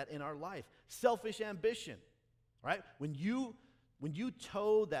have that in our life. Selfish ambition, right? When you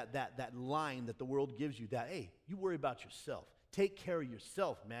toe that line that the world gives you, that, hey, you worry about yourself. Take care of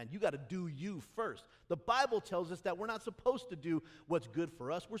yourself, man. You got to do you first. The Bible tells us that we're not supposed to do what's good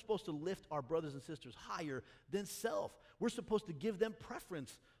for us. We're supposed to lift our brothers and sisters higher than self. We're supposed to give them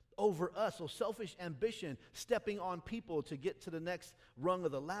preference over us. So selfish ambition, stepping on people to get to the next rung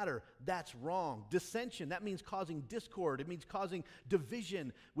of the ladder, that's wrong. Dissension, that means causing discord. It means causing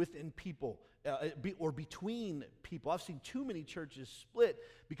division within people or between people. I've seen too many churches split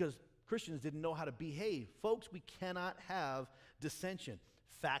because Christians didn't know how to behave. Folks, we cannot have dissension.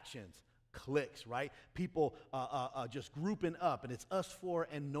 Factions, cliques, right? People just grouping up, and it's us four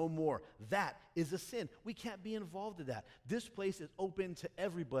and no more. That is a sin. We can't be involved in that. This place is open to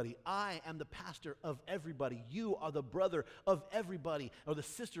everybody. I am the pastor of everybody. You are the brother of everybody or the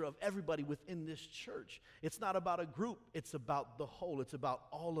sister of everybody within this church. It's not about a group. It's about the whole. It's about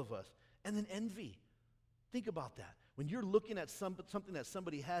all of us. And then envy. Think about that. When you're looking at something that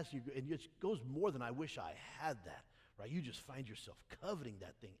somebody has, and it goes more than I wish I had that. Right? You just find yourself coveting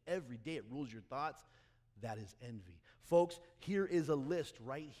that thing every day. It rules your thoughts. That is envy. Folks, here is a list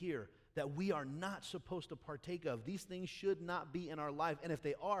right here that we are not supposed to partake of. These things should not be in our life. And if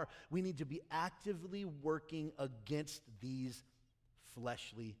they are, we need to be actively working against these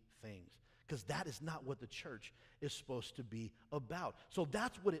fleshly things, because that is not what the church is supposed to be about. So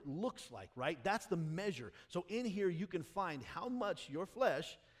that's what it looks like, right? That's the measure. So in here you can find how much your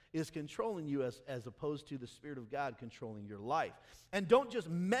flesh is controlling you as opposed to the Spirit of God controlling your life. And don't just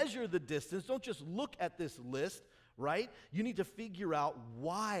measure the distance. Don't just look at this list, right? You need to figure out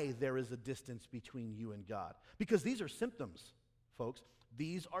why there is a distance between you and God. Because these are symptoms, folks.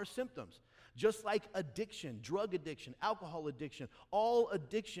 These are symptoms. Just like addiction, drug addiction, alcohol addiction, all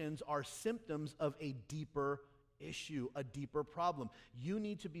addictions are symptoms of a deeper issue, a deeper problem. You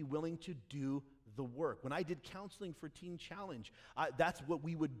need to be willing to do the work. When I did counseling for Teen Challenge, that's what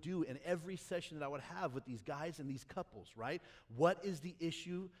we would do in every session that I would have with these guys and these couples, right? What is the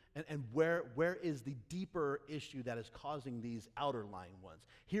issue and where is the deeper issue that is causing these outer lying ones?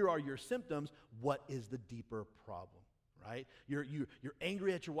 Here are your symptoms. What is the deeper problem, right? You're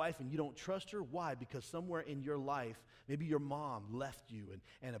angry at your wife and you don't trust her. Why? Because somewhere in your life, maybe your mom left you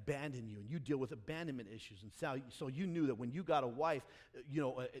and abandoned you, and you deal with abandonment issues. And so you knew that when you got a wife,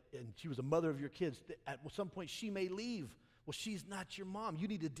 and she was a mother of your kids, at some point she may leave. Well, she's not your mom. You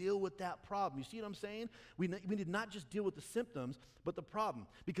need to deal with that problem. You see what I'm saying? We need not just deal with the symptoms, but the problem.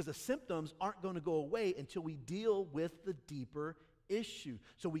 Because the symptoms aren't going to go away until we deal with the deeper issue.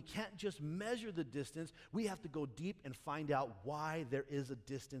 So we can't just measure the distance. We have to go deep and find out why there is a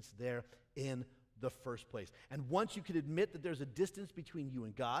distance there in the first place. And once you can admit that there's a distance between you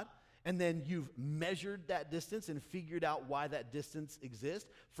and God, and then you've measured that distance and figured out why that distance exists.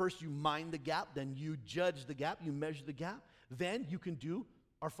 First, you mind the gap, then you judge the gap, you measure the gap. Then you can do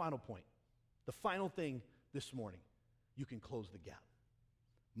our final point. The final thing this morning, you can close the gap.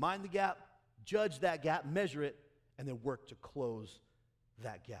 Mind the gap, judge that gap, measure it, and then work to close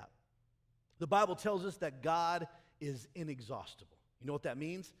that gap. The Bible tells us that God is inexhaustible. You know what that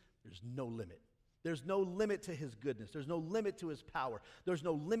means? There's no limit. There's no limit to his goodness. There's no limit to his power. There's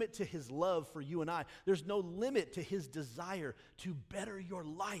no limit to his love for you and I. There's no limit to his desire to better your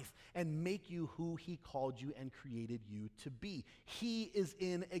life and make you who he called you and created you to be. He is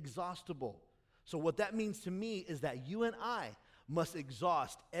inexhaustible. So what that means to me is that you and I must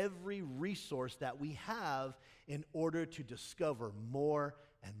exhaust every resource that we have in order to discover more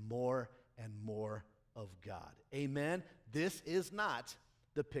and more and more of God. Amen? This is not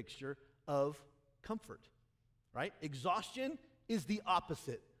the picture of comfort, right? Exhaustion is the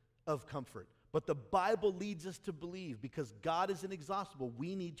opposite of comfort. But the Bible leads us to believe, because God is inexhaustible,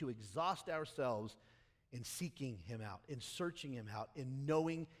 we need to exhaust ourselves in seeking him out, in searching him out, in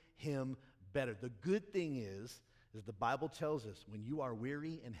knowing him better. The good thing is the Bible tells us, when you are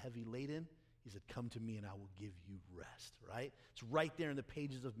weary and heavy laden, he said, come to me and I will give you rest, right? It's right there in the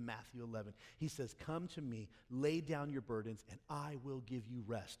pages of Matthew 11. He says, come to me, lay down your burdens, and I will give you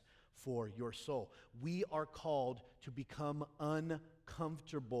rest for your soul. We are called to become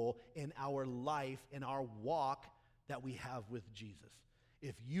uncomfortable in our life, in our walk that we have with Jesus.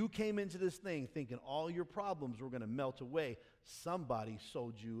 If you came into this thing thinking all your problems were going to melt away, somebody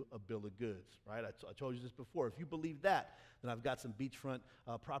sold you a bill of goods, right? I told you this before. If you believe that, then I've got some beachfront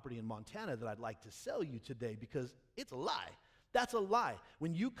property in Montana that I'd like to sell you today, because it's a lie. That's a lie.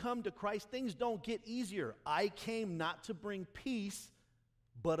 When you come to Christ, things don't get easier. I came not to bring peace,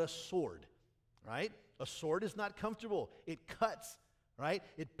 but a sword, right? A sword is not comfortable. It cuts, right?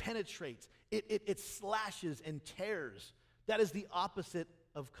 It penetrates. It slashes and tears. That is the opposite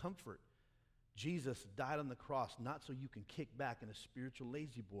of comfort. Jesus died on the cross not so you can kick back in a spiritual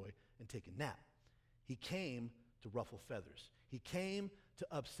lazy boy and take a nap. He came to ruffle feathers. He came to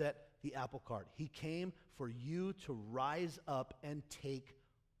upset the apple cart. He came for you to rise up and take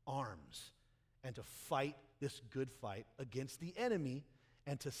arms and to fight this good fight against the enemy,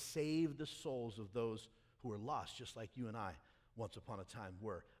 and to save the souls of those who are lost, just like you and I once upon a time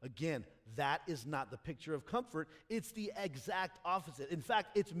were. Again, that is not the picture of comfort. It's the exact opposite. In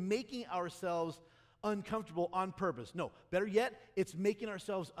fact, it's making ourselves uncomfortable on purpose. No, better yet, it's making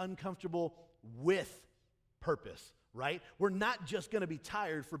ourselves uncomfortable with purpose, right? We're not just going to be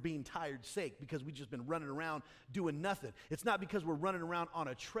tired for being tired's sake, because we've just been running around doing nothing. It's not because we're running around on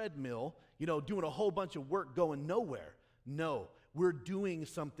a treadmill, doing a whole bunch of work going nowhere. No, we're doing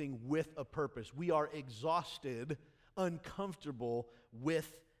something with a purpose. We are exhausted, uncomfortable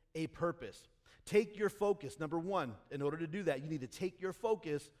with a purpose. Take your focus. Number one, in order to do that, you need to take your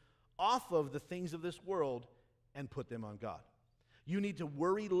focus off of the things of this world and put them on God. You need to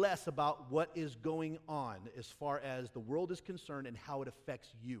worry less about what is going on as far as the world is concerned and how it affects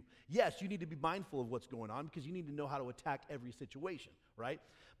you. Yes, you need to be mindful of what's going on, because you need to know how to attack every situation, right?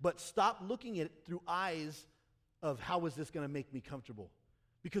 But stop looking at it through eyes of how is this going to make me comfortable?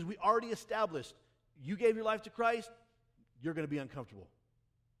 Because we already established, you gave your life to Christ, you're going to be uncomfortable.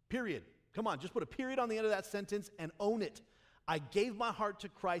 Period. Come on, just put a period on the end of that sentence and own it. I gave my heart to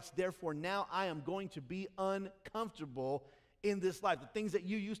Christ, therefore now I am going to be uncomfortable in this life. The things that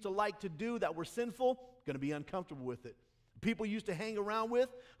you used to like to do that were sinful, going to be uncomfortable with it. People you used to hang around with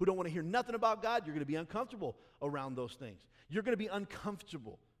who don't want to hear nothing about God, you're going to be uncomfortable around those things. You're going to be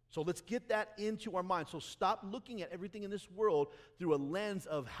uncomfortable. So let's get that into our mind. So stop looking at everything in this world through a lens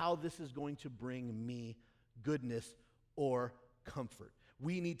of how this is going to bring me goodness or comfort.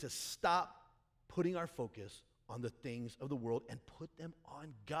 We need to stop putting our focus on the things of the world and put them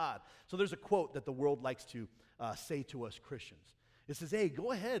on God. So there's a quote that the world likes to say to us Christians. It says, hey,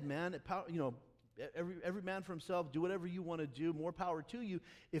 go ahead, man. Every man for himself, do whatever you want to do. More power to you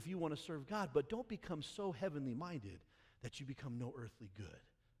if you want to serve God. But don't become so heavenly minded that you become no earthly good.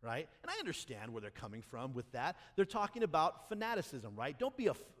 right? And I understand where they're coming from with that. They're talking about fanaticism, right? Don't be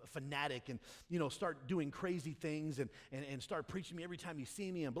a fanatic and, start doing crazy things and start preaching me every time you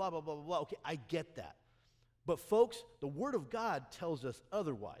see me and blah, blah, blah, blah, blah. Okay, I get that. But folks, the Word of God tells us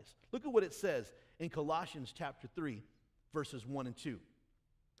otherwise. Look at what it says in Colossians chapter 3, verses 1 and 2.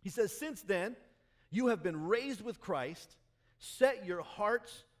 He says, "Since then, you have been raised with Christ. Set your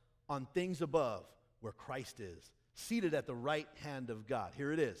hearts on things above, where Christ is, seated at the right hand of God."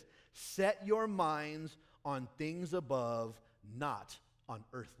 Here it is. "Set your minds on things above, not on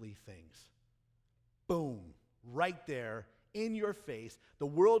earthly things." Boom. Right there in your face. The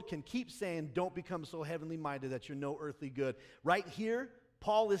world can keep saying, don't become so heavenly minded that you're no earthly good. Right here,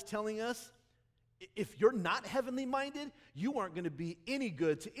 Paul is telling us, if you're not heavenly minded, you aren't going to be any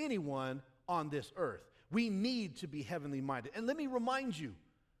good to anyone on this earth. We need to be heavenly minded. And let me remind you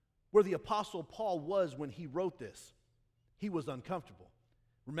where the Apostle Paul was when he wrote this. He was uncomfortable.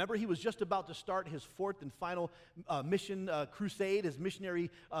 Remember, he was just about to start his fourth and final mission crusade, his missionary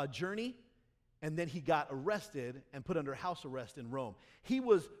journey, and then he got arrested and put under house arrest in Rome. He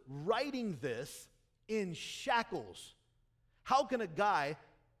was writing this in shackles. How can a guy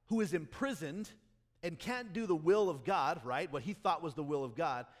who is imprisoned and can't do the will of God, right, what he thought was the will of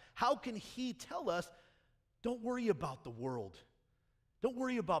God, how can he tell us, don't worry about the world? Don't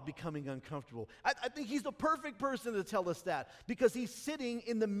worry about becoming uncomfortable. I think he's the perfect person to tell us that, because he's sitting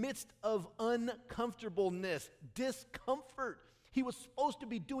in the midst of uncomfortableness, discomfort. He was supposed to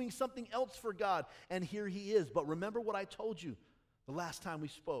be doing something else for God, and here he is. But remember what I told you the last time we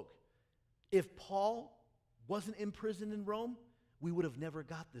spoke. If Paul wasn't imprisoned in Rome, we would have never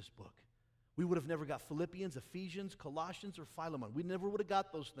got this book. We would have never got Philippians, Ephesians, Colossians, or Philemon. We never would have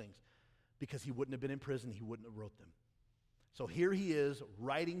got those things because he wouldn't have been in prison. He wouldn't have wrote them. So here he is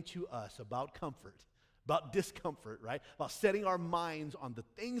writing to us about comfort, about discomfort, right? About setting our minds on the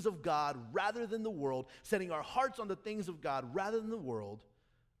things of God rather than the world, setting our hearts on the things of God rather than the world,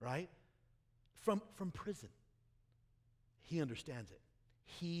 right? From prison. He understands it.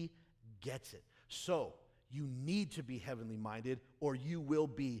 He gets it. So you need to be heavenly minded, or you will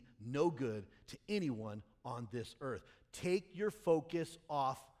be no good to anyone on this earth. Take your focus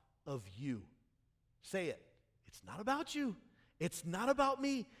off of you. Say it. It's not about you. It's not about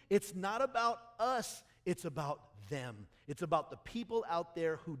me. It's not about us. It's about them. It's about the people out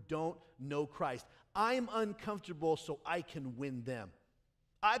there who don't know Christ. I'm uncomfortable so I can win them.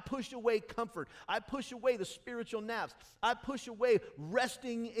 I push away comfort. I push away the spiritual naps. I push away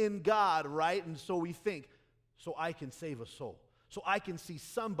resting in God, right? And so we think, so I can save a soul. So I can see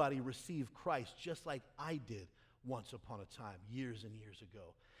somebody receive Christ just like I did once upon a time, years and years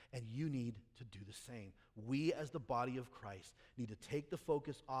ago. And you need to do the same. We, as the body of Christ, need to take the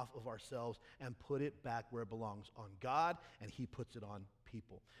focus off of ourselves and put it back where it belongs, on God, and He puts it on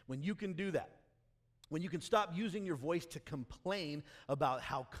people. When you can do that, when you can stop using your voice to complain about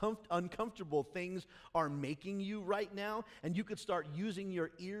how uncomfortable things are making you right now, and you could start using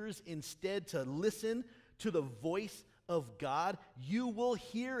your ears instead to listen to the voice of God, you will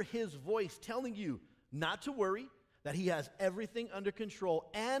hear His voice telling you not to worry, that He has everything under control,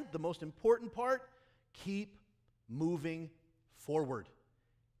 and the most important part, keep moving forward.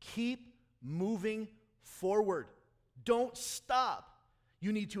 Keep moving forward. Don't stop.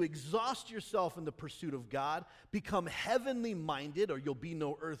 You need to exhaust yourself in the pursuit of God, become heavenly minded, or you'll be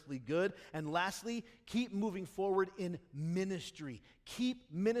no earthly good. And lastly, keep moving forward in ministry.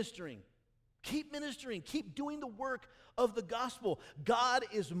 Keep ministering. Keep ministering. Keep doing the work of the gospel. God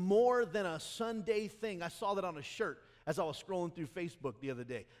is more than a Sunday thing. I saw that on a shirt as I was scrolling through Facebook the other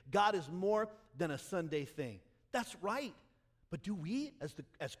day. God is more than a Sunday thing. That's right. But do we,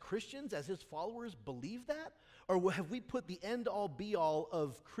 as Christians, as His followers, believe that? Or have we put the end-all, be-all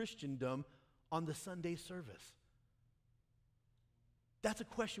of Christendom on the Sunday service? That's a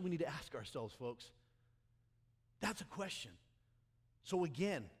question we need to ask ourselves, folks. That's a question. So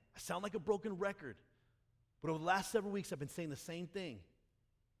again, I sound like a broken record, but over the last several weeks, I've been saying the same thing.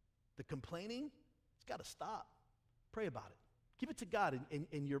 The complaining, it's got to stop. Pray about it. Give it to God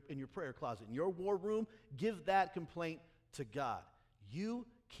in your prayer closet. In your war room, give that complaint to God. You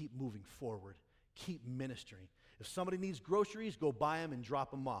keep moving forward. Keep ministering. If somebody needs groceries, go buy them and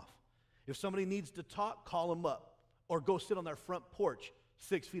drop them off. If somebody needs to talk, call them up. Or go sit on their front porch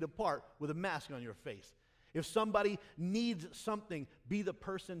 6 feet apart with a mask on your face. If somebody needs something, be the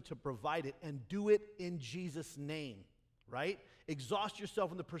person to provide it, and do it in Jesus' name, right? Exhaust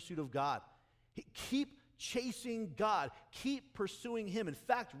yourself in the pursuit of God. Keep chasing God. Keep pursuing Him. In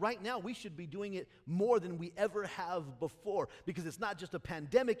fact, right now, we should be doing it more than we ever have before, because it's not just a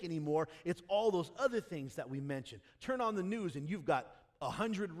pandemic anymore. It's all those other things that we mentioned. Turn on the news, and you've got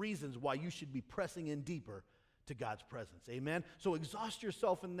 100 reasons why you should be pressing in deeper to God's presence. Amen? So exhaust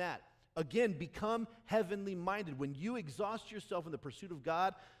yourself in that. Again, become heavenly minded. When you exhaust yourself in the pursuit of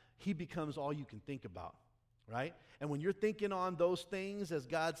God, He becomes all you can think about, right? And when you're thinking on those things, as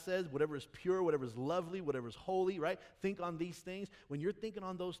God says, whatever is pure, whatever is lovely, whatever is holy, right? Think on these things. When you're thinking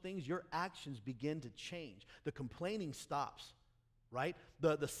on those things, your actions begin to change. The complaining stops, right?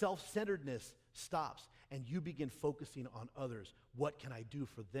 The self-centeredness stops, and you begin focusing on others. What can I do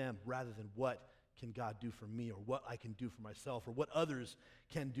for them rather than what can God do for me, or what I can do for myself, or what others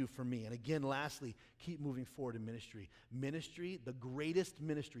can do for me? And again, lastly, keep moving forward in ministry. Ministry, the greatest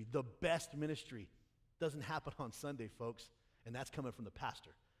ministry, the best ministry, doesn't happen on Sunday, folks, and that's coming from the pastor.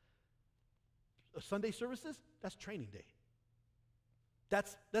 Sunday services, that's training day.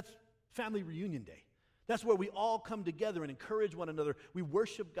 That's family reunion day. That's where we all come together and encourage one another. We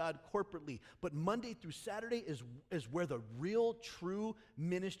worship God corporately. But Monday through Saturday is where the real, true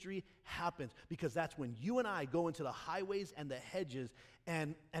ministry happens, because that's when you and I go into the highways and the hedges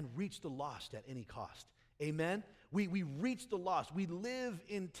and reach the lost at any cost. Amen? We reach the lost. We live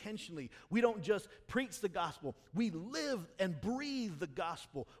intentionally. We don't just preach the gospel. We live and breathe the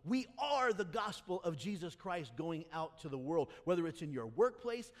gospel. We are the gospel of Jesus Christ going out to the world, whether it's in your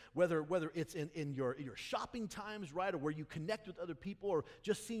workplace, whether it's in your shopping times, right, or where you connect with other people, or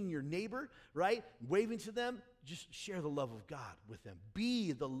just seeing your neighbor, right, waving to them. Just share the love of God with them.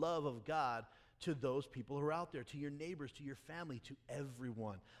 Be the love of God to those people who are out there, to your neighbors, to your family, to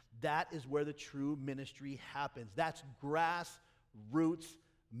everyone. That is where the true ministry happens. That's grassroots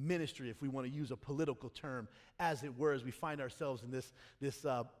ministry, if we want to use a political term, as it were, as we find ourselves in this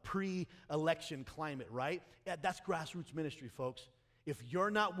pre-election climate, right? That's grassroots ministry, folks. If you're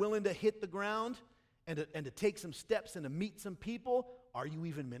not willing to hit the ground and to take some steps and to meet some people, are you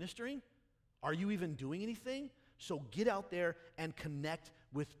even ministering? Are you even doing anything? So get out there and connect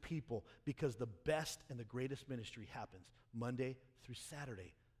with people, because the best and the greatest ministry happens Monday through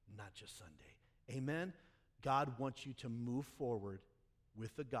Saturday, not just Sunday. Amen? God wants you to move forward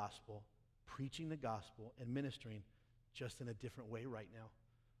with the gospel, preaching the gospel, and ministering just in a different way right now.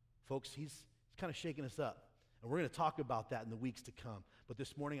 Folks, he's kind of shaking us up, and we're going to talk about that in the weeks to come. But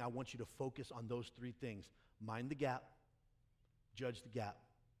this morning, I want you to focus on those three things. Mind the gap, judge the gap,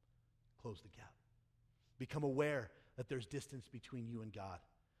 close the gap. Become aware that there's distance between you and God.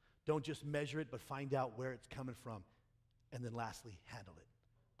 Don't just measure it, but find out where it's coming from. And then lastly, handle it.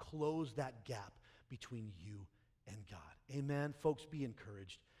 Close that gap between you and God. Amen? Folks, be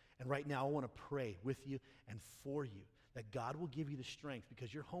encouraged. And right now, I want to pray with you and for you that God will give you the strength,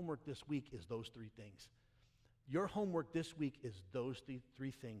 because your homework this week is those three things. Your homework this week is those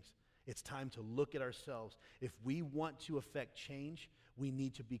three things. It's time to look at ourselves. If we want to affect change, we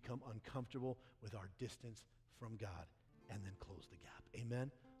need to become uncomfortable with our distance from God and then close the gap.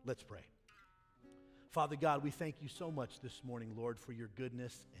 Amen? Let's pray. Father God, we thank you so much this morning, Lord, for your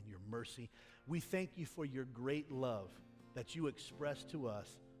goodness and your mercy. We thank you for your great love that you expressed to us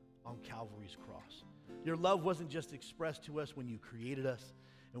on Calvary's cross. Your love wasn't just expressed to us when you created us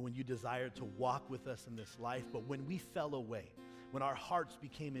and when you desired to walk with us in this life, but when we fell away, when our hearts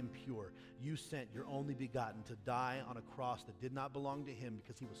became impure, you sent your only begotten to die on a cross that did not belong to him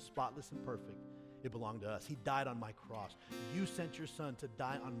because he was spotless and perfect. It belonged to us. He died on my cross. You sent your son to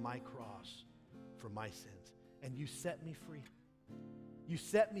die on my cross for my sins, and you set me free. You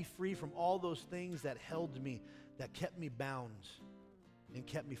set me free from all those things that held me, that kept me bound and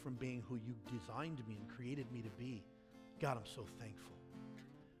kept me from being who you designed me and created me to be. God, I'm so thankful.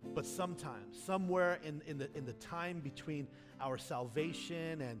 But sometimes, somewhere in the time between our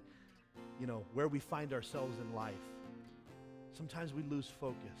salvation and, where we find ourselves in life, sometimes we lose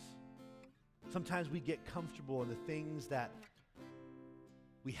focus. Sometimes we get comfortable in the things that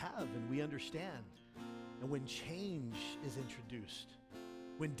we have and we understand. And when change is introduced,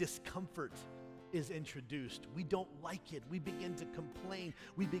 when discomfort is introduced, we don't like it. We begin to complain.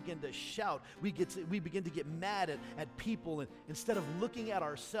 We begin to shout. We begin to get mad at people. And instead of looking at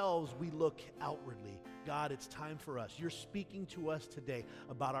ourselves, we look outwardly. God, it's time for us. You're speaking to us today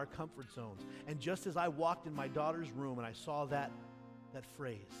about our comfort zones. And just as I walked in my daughter's room and I saw that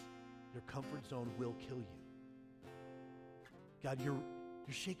phrase, your comfort zone will kill you. God, you're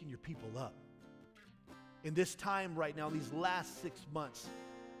shaking your people up. In this time right now, these last 6 months,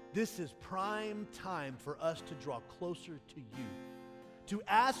 this is prime time for us to draw closer to you, to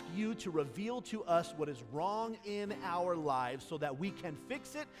ask you to reveal to us what is wrong in our lives so that we can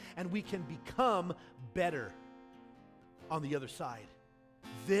fix it and we can become better on the other side.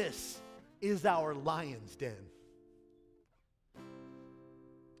 This is our lion's den.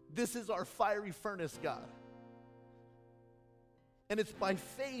 This is our fiery furnace, God. And it's by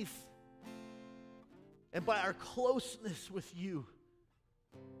faith and by our closeness with you.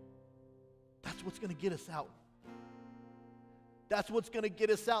 That's what's going to get us out. That's what's going to get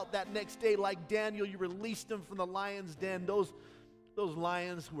us out that next day. Like Daniel, you released them from the lion's den. Those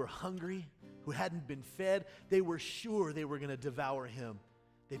lions who were hungry, who hadn't been fed, they were sure they were going to devour him.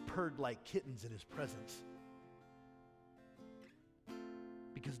 They purred like kittens in his presence.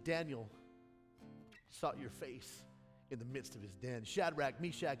 Because Daniel sought your face in the midst of his den. Shadrach,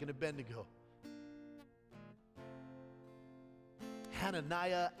 Meshach, and Abednego.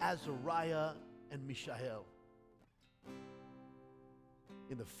 Hananiah, Azariah, and Mishael.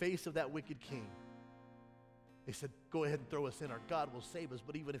 In the face of that wicked king, they said, go ahead and throw us in. Our God will save us,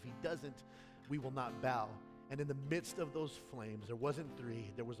 but even if he doesn't, we will not bow. And in the midst of those flames, there wasn't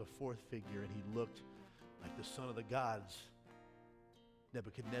three, there was a fourth figure, and he looked like the son of the gods.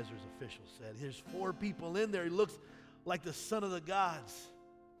 Nebuchadnezzar's official said, there's 4 people in there. He looks like the son of the gods.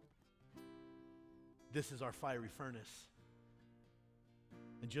 This is our fiery furnace.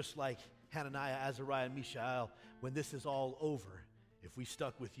 And just like Hananiah, Azariah, and Mishael, when this is all over, if we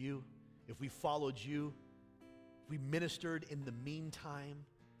stuck with you, if we followed you, if we ministered in the meantime,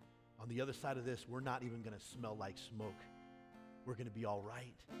 on the other side of this, we're not even going to smell like smoke. We're going to be all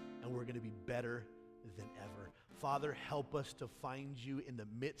right, and we're going to be better than ever. Father, help us to find you in the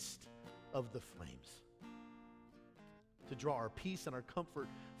midst of the flames, to draw our peace and our comfort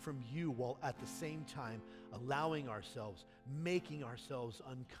from you while at the same time allowing ourselves, making ourselves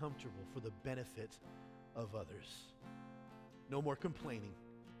uncomfortable for the benefit of others. No more complaining.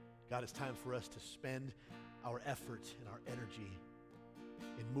 God, it's time for us to spend our effort and our energy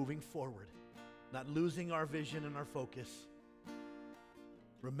in moving forward, not losing our vision and our focus,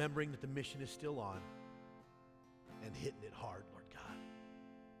 remembering that the mission is still on, and hitting it hard, Lord God.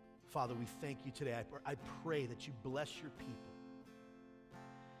 Father, we thank you today. I pray that you bless your people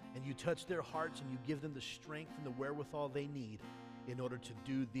and you touch their hearts and you give them the strength and the wherewithal they need in order to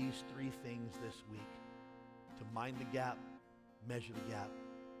do these 3 things this week: to mind the gap, measure the gap,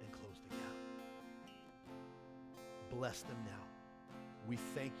 and close the gap. Bless them now. We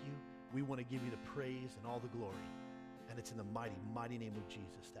thank you. We want to give you the praise and all the glory. And it's in the mighty, mighty name of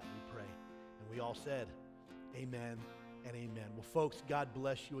Jesus that we pray. And we all said, amen and amen. Well, folks, God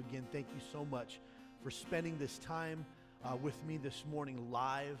bless you again. Thank you so much for spending this time with me this morning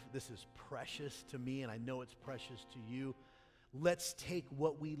live. This is precious to me, and I know it's precious to you. Let's take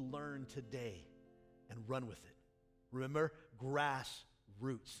what we learned today and run with it. Remember,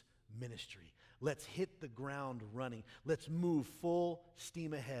 grassroots ministry. Let's hit the ground running. Let's move full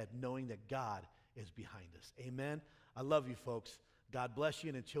steam ahead, knowing that God is behind us. Amen. I love you, folks. God bless you,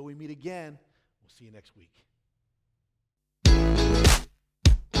 and until we meet again, we'll see you next week.